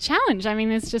it's a challenge. I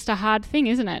mean, it's just a hard thing,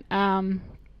 isn't it? And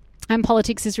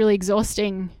politics is really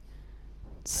exhausting.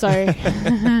 So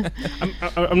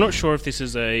I'm not sure if this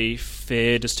is a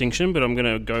fair distinction, but I'm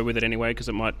going to go with it anyway because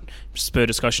it might spur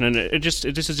discussion. And this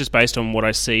is just based on what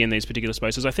I see in these particular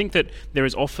spaces. I think that there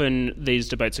is often these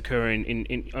debates occur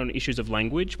on issues of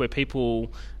language where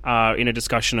people are in a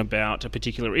discussion about a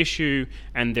particular issue,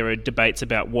 and there are debates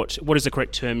about what is the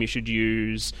correct term you should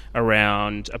use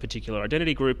around a particular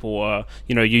identity group, or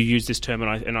you use this term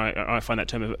and I find that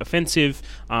term offensive.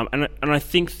 And I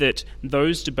think that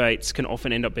those debates can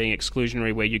often end up being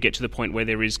exclusionary, where you get to the point where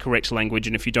there is correct language,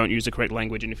 and if you don't use the correct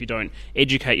language and if you don't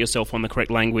educate yourself on the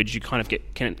correct language, you kind of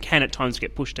can at times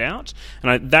get pushed out,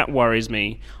 and that worries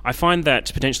me. I find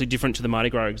that potentially different to the Mardi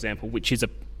Gras example, which is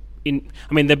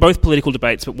they're both political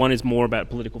debates, but one is more about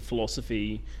political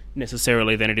philosophy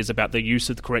necessarily than it is about the use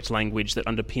of the correct language that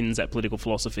underpins that political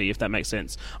philosophy, if that makes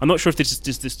sense. I'm not sure if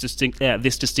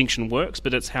this distinction works,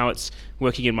 but it's how it's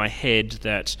working in my head.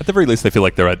 That at the very least, they feel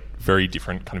like they're at very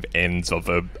different kind of ends of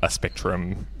a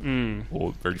spectrum,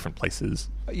 or very different places.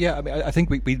 Yeah, I mean, I think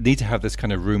we need to have this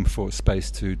kind of room for space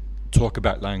to talk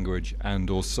about language and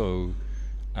also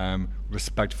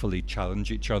respectfully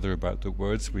challenge each other about the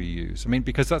words we use. I mean,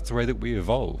 because that's the way that we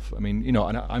evolve. I mean,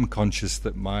 and I'm conscious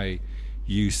that my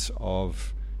use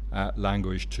of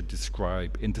language to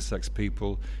describe intersex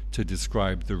people, to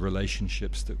describe the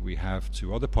relationships that we have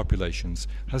to other populations,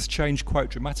 has changed quite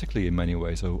dramatically in many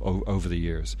ways over the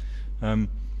years.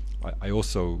 I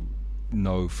also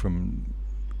know from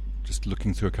just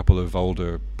looking through a couple of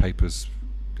older papers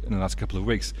in the last couple of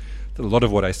weeks that a lot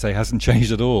of what I say hasn't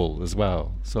changed at all as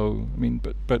well. So, I mean,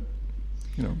 but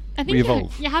I think we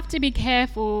evolve. You have to be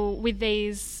careful with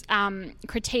these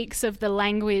critiques of the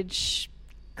language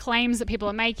claims that people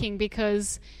are making,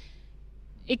 because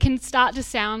it can start to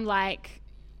sound like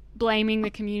blaming the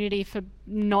community for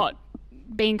not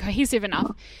being cohesive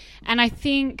enough. And I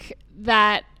think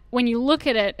that when you look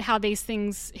at it, how these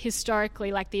things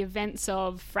historically, like the events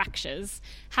of fractures,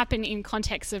 happen in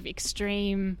contexts of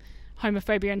extreme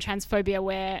homophobia and transphobia,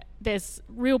 where there's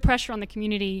real pressure on the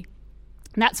community,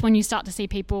 and that's when you start to see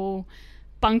people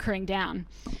bunkering down.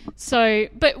 So,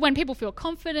 but when people feel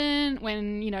confident,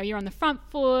 when you're on the front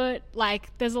foot,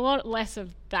 like there's a lot less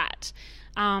of that.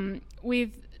 With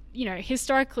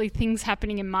historically, things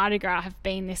happening in Mardi Gras have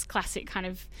been this classic kind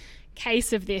of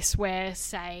case of this, where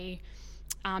say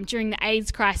During the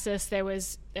AIDS crisis, there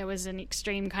was an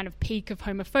extreme kind of peak of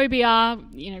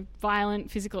homophobia,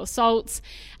 violent physical assaults,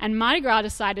 and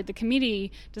the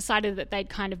committee decided that they'd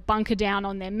kind of bunker down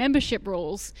on their membership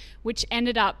rules, which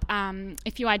ended up,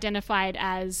 if you identified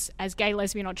as gay,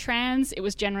 lesbian or trans, it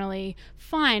was generally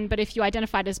fine, but if you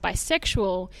identified as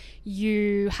bisexual,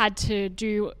 you had to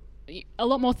do a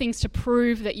lot more things to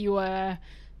prove that you were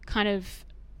kind of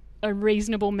a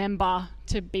reasonable member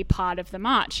to be part of the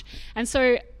march. And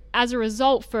so as a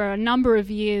result, for a number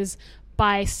of years,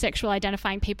 bisexual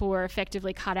identifying people were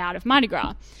effectively cut out of Mardi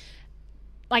Gras.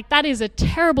 Like, that is a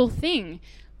terrible thing.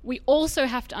 We also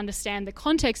have to understand the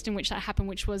context in which that happened,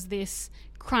 which was this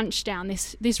crunch down,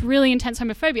 this really intense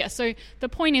homophobia. So the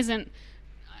point isn't,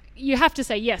 you have to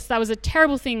say, yes, that was a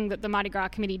terrible thing that the Mardi Gras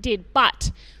committee did, but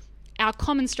our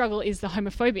common struggle is the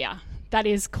homophobia that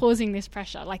is causing this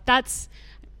pressure. Like, that's,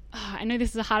 I know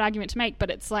this is a hard argument to make, but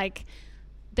it's like,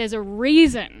 there's a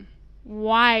reason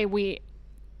why we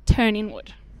turn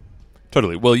inward.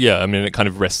 Totally. Well, yeah, I mean, it kind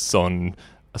of rests on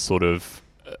a sort of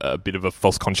a bit of a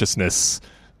false consciousness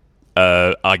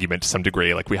argument to some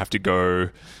degree. Like, we have to go,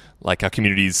 like, our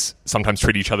communities sometimes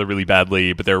treat each other really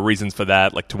badly, but there are reasons for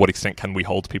that. Like, to what extent can we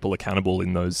hold people accountable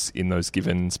in those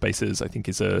given spaces, I think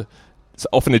it's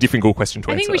often a difficult question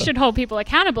to answer. I think we should hold people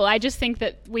accountable. I just think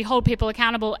that we hold people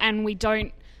accountable and we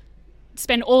don't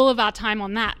spend all of our time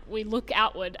on that. We look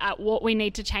outward at what we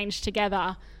need to change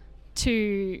together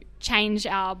to change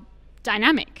our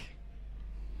dynamic.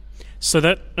 So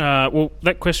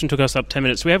that question took us up 10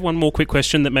 minutes. We have one more quick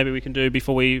question that maybe we can do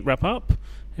before we wrap up.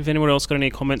 If anyone else got any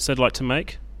comments they'd like to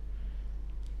make?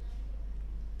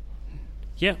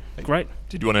 Yeah, great.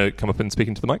 Did you want to come up and speak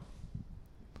into the mic?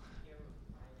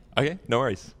 Okay, no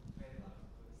worries.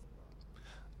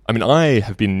 I mean, I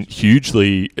have been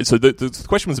hugely... So the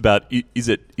question was about, is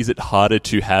it harder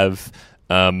to have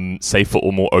safer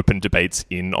or more open debates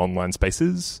in online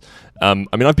spaces? I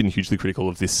mean, I've been hugely critical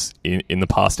of this in the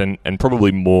past, and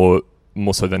probably more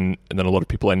so than a lot of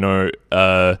people I know.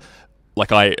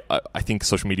 I think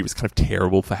social media was kind of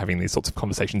terrible for having these sorts of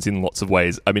conversations in lots of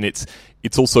ways. I mean, it's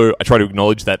also, I try to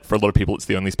acknowledge that for a lot of people, it's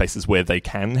the only spaces where they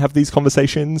can have these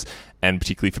conversations, and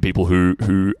particularly for people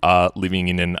who are living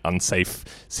in an unsafe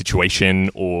situation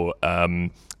or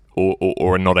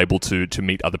are not able to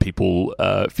meet other people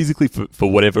physically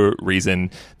for whatever reason,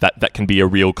 that can be a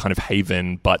real kind of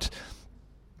haven. But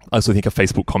I also think a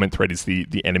Facebook comment thread is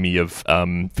the enemy of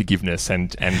forgiveness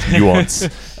and nuance.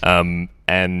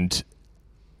 And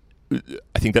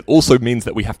I think that also means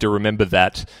that we have to remember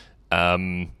that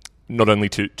not only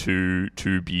to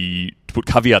put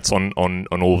caveats on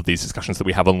all of these discussions that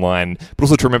we have online, but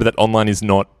also to remember that online is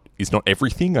not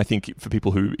everything. I think for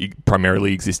people who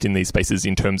primarily exist in these spaces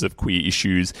in terms of queer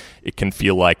issues, it can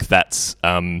feel like that's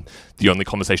the only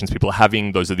conversations people are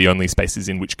having. Those are the only spaces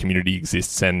in which community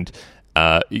exists, and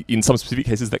in some specific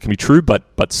cases that can be true,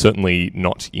 but certainly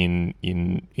not in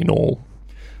all.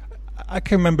 I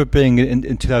can remember being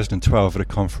in 2012 at a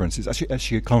conference. It's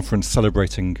actually a conference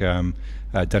celebrating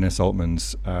Dennis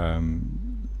Altman's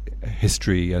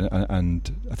history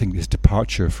and I think his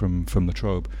departure from La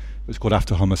Trobe. It was called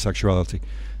After Homosexuality.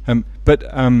 But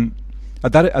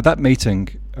at that meeting,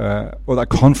 or that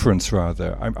conference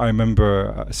rather, I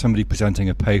remember somebody presenting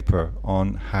a paper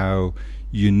on how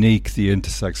unique the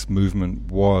intersex movement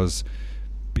was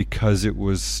because it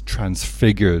was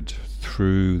transfigured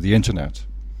through the internet.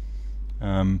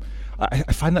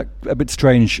 I find that a bit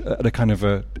strange at a kind of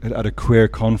at a queer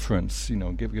conference,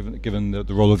 given the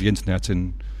role of the internet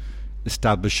in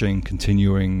establishing,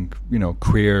 continuing,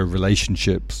 queer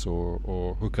relationships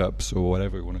or hookups or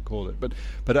whatever you want to call it. But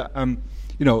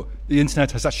the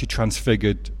internet has actually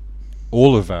transfigured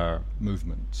all of our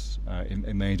movements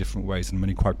in many different ways, in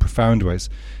many quite profound ways.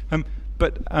 I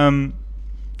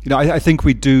think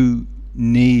we do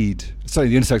need.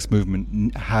 Certainly, the intersex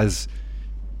movement has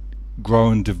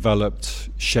grown, developed,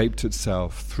 shaped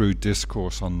itself through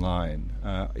discourse online,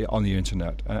 on the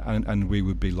internet, and we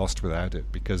would be lost without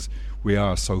it because we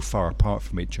are so far apart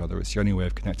from each other. It's the only way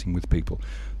of connecting with people.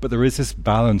 But there is this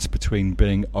balance between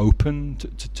being open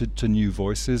to new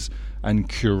voices and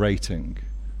curating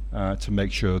to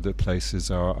make sure that places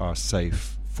are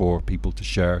safe for people to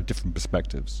share different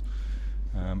perspectives.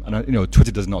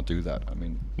 Twitter does not do that. I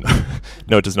mean,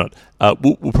 no, it does not.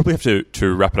 We'll probably have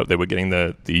to wrap it up there. We're getting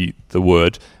the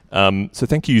word. So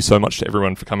thank you so much to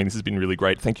everyone for coming. This has been really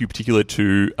great. Thank you particularly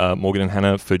to Morgan and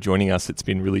Hannah for joining us. It's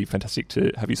been really fantastic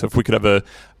to have you. So if we could have a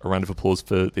round of applause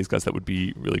for these guys, that would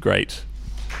be really great.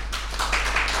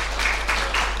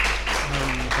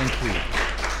 Thank you.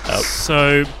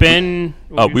 So, Ben...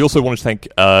 we also want to thank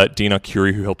Dina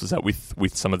Curie, who helped us out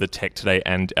with some of the tech today,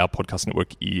 and our Podcast Network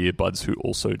earbuds, who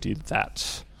also did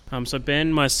that. So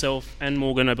Ben, myself, and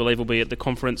Morgan, I believe, will be at the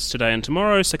conference today and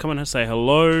tomorrow, so come and say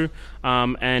hello.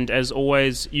 And as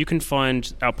always, you can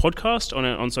find our podcast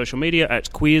on social media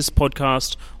at Queers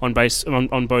Podcast on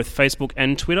both Facebook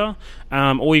and Twitter,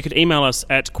 or you could email us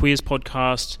at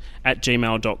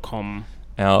queerspodcast@gmail.com.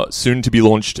 Our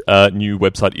soon-to-be-launched new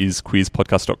website is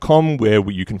queerspodcast.com, where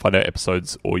you can find our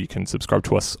episodes, or you can subscribe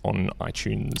to us on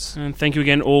iTunes. And thank you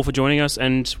again all for joining us,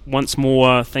 and once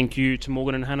more, thank you to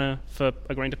Morgan and Hannah for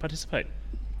agreeing to participate.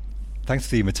 Thanks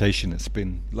for the invitation. It's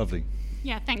been lovely.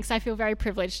 Yeah, thanks. I feel very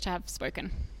privileged to have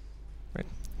spoken. Right.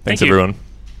 Thanks, Thank you. everyone.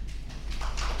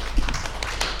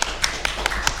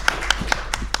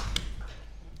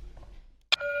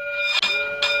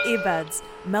 Earbuds,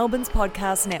 Melbourne's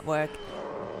podcast network.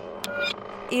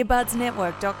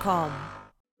 earbudsnetwork.com.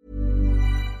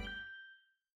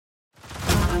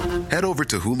 Head over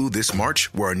to Hulu this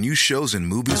March, where our new shows and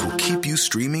movies will keep you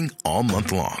streaming all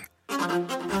month long.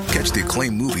 Catch the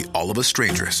acclaimed movie All of Us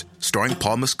Strangers, starring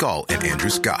Paul Mescal and Andrew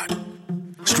Scott.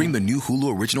 Stream the new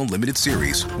Hulu original limited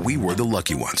series We Were the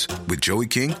Lucky Ones with Joey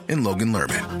King and Logan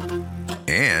Lerman.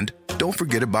 And don't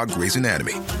forget about Grey's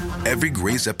Anatomy. Every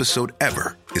Grey's episode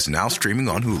ever is now streaming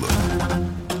on Hulu.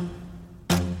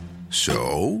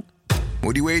 So,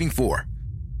 what are you waiting for?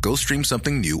 Go stream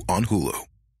something new on Hulu.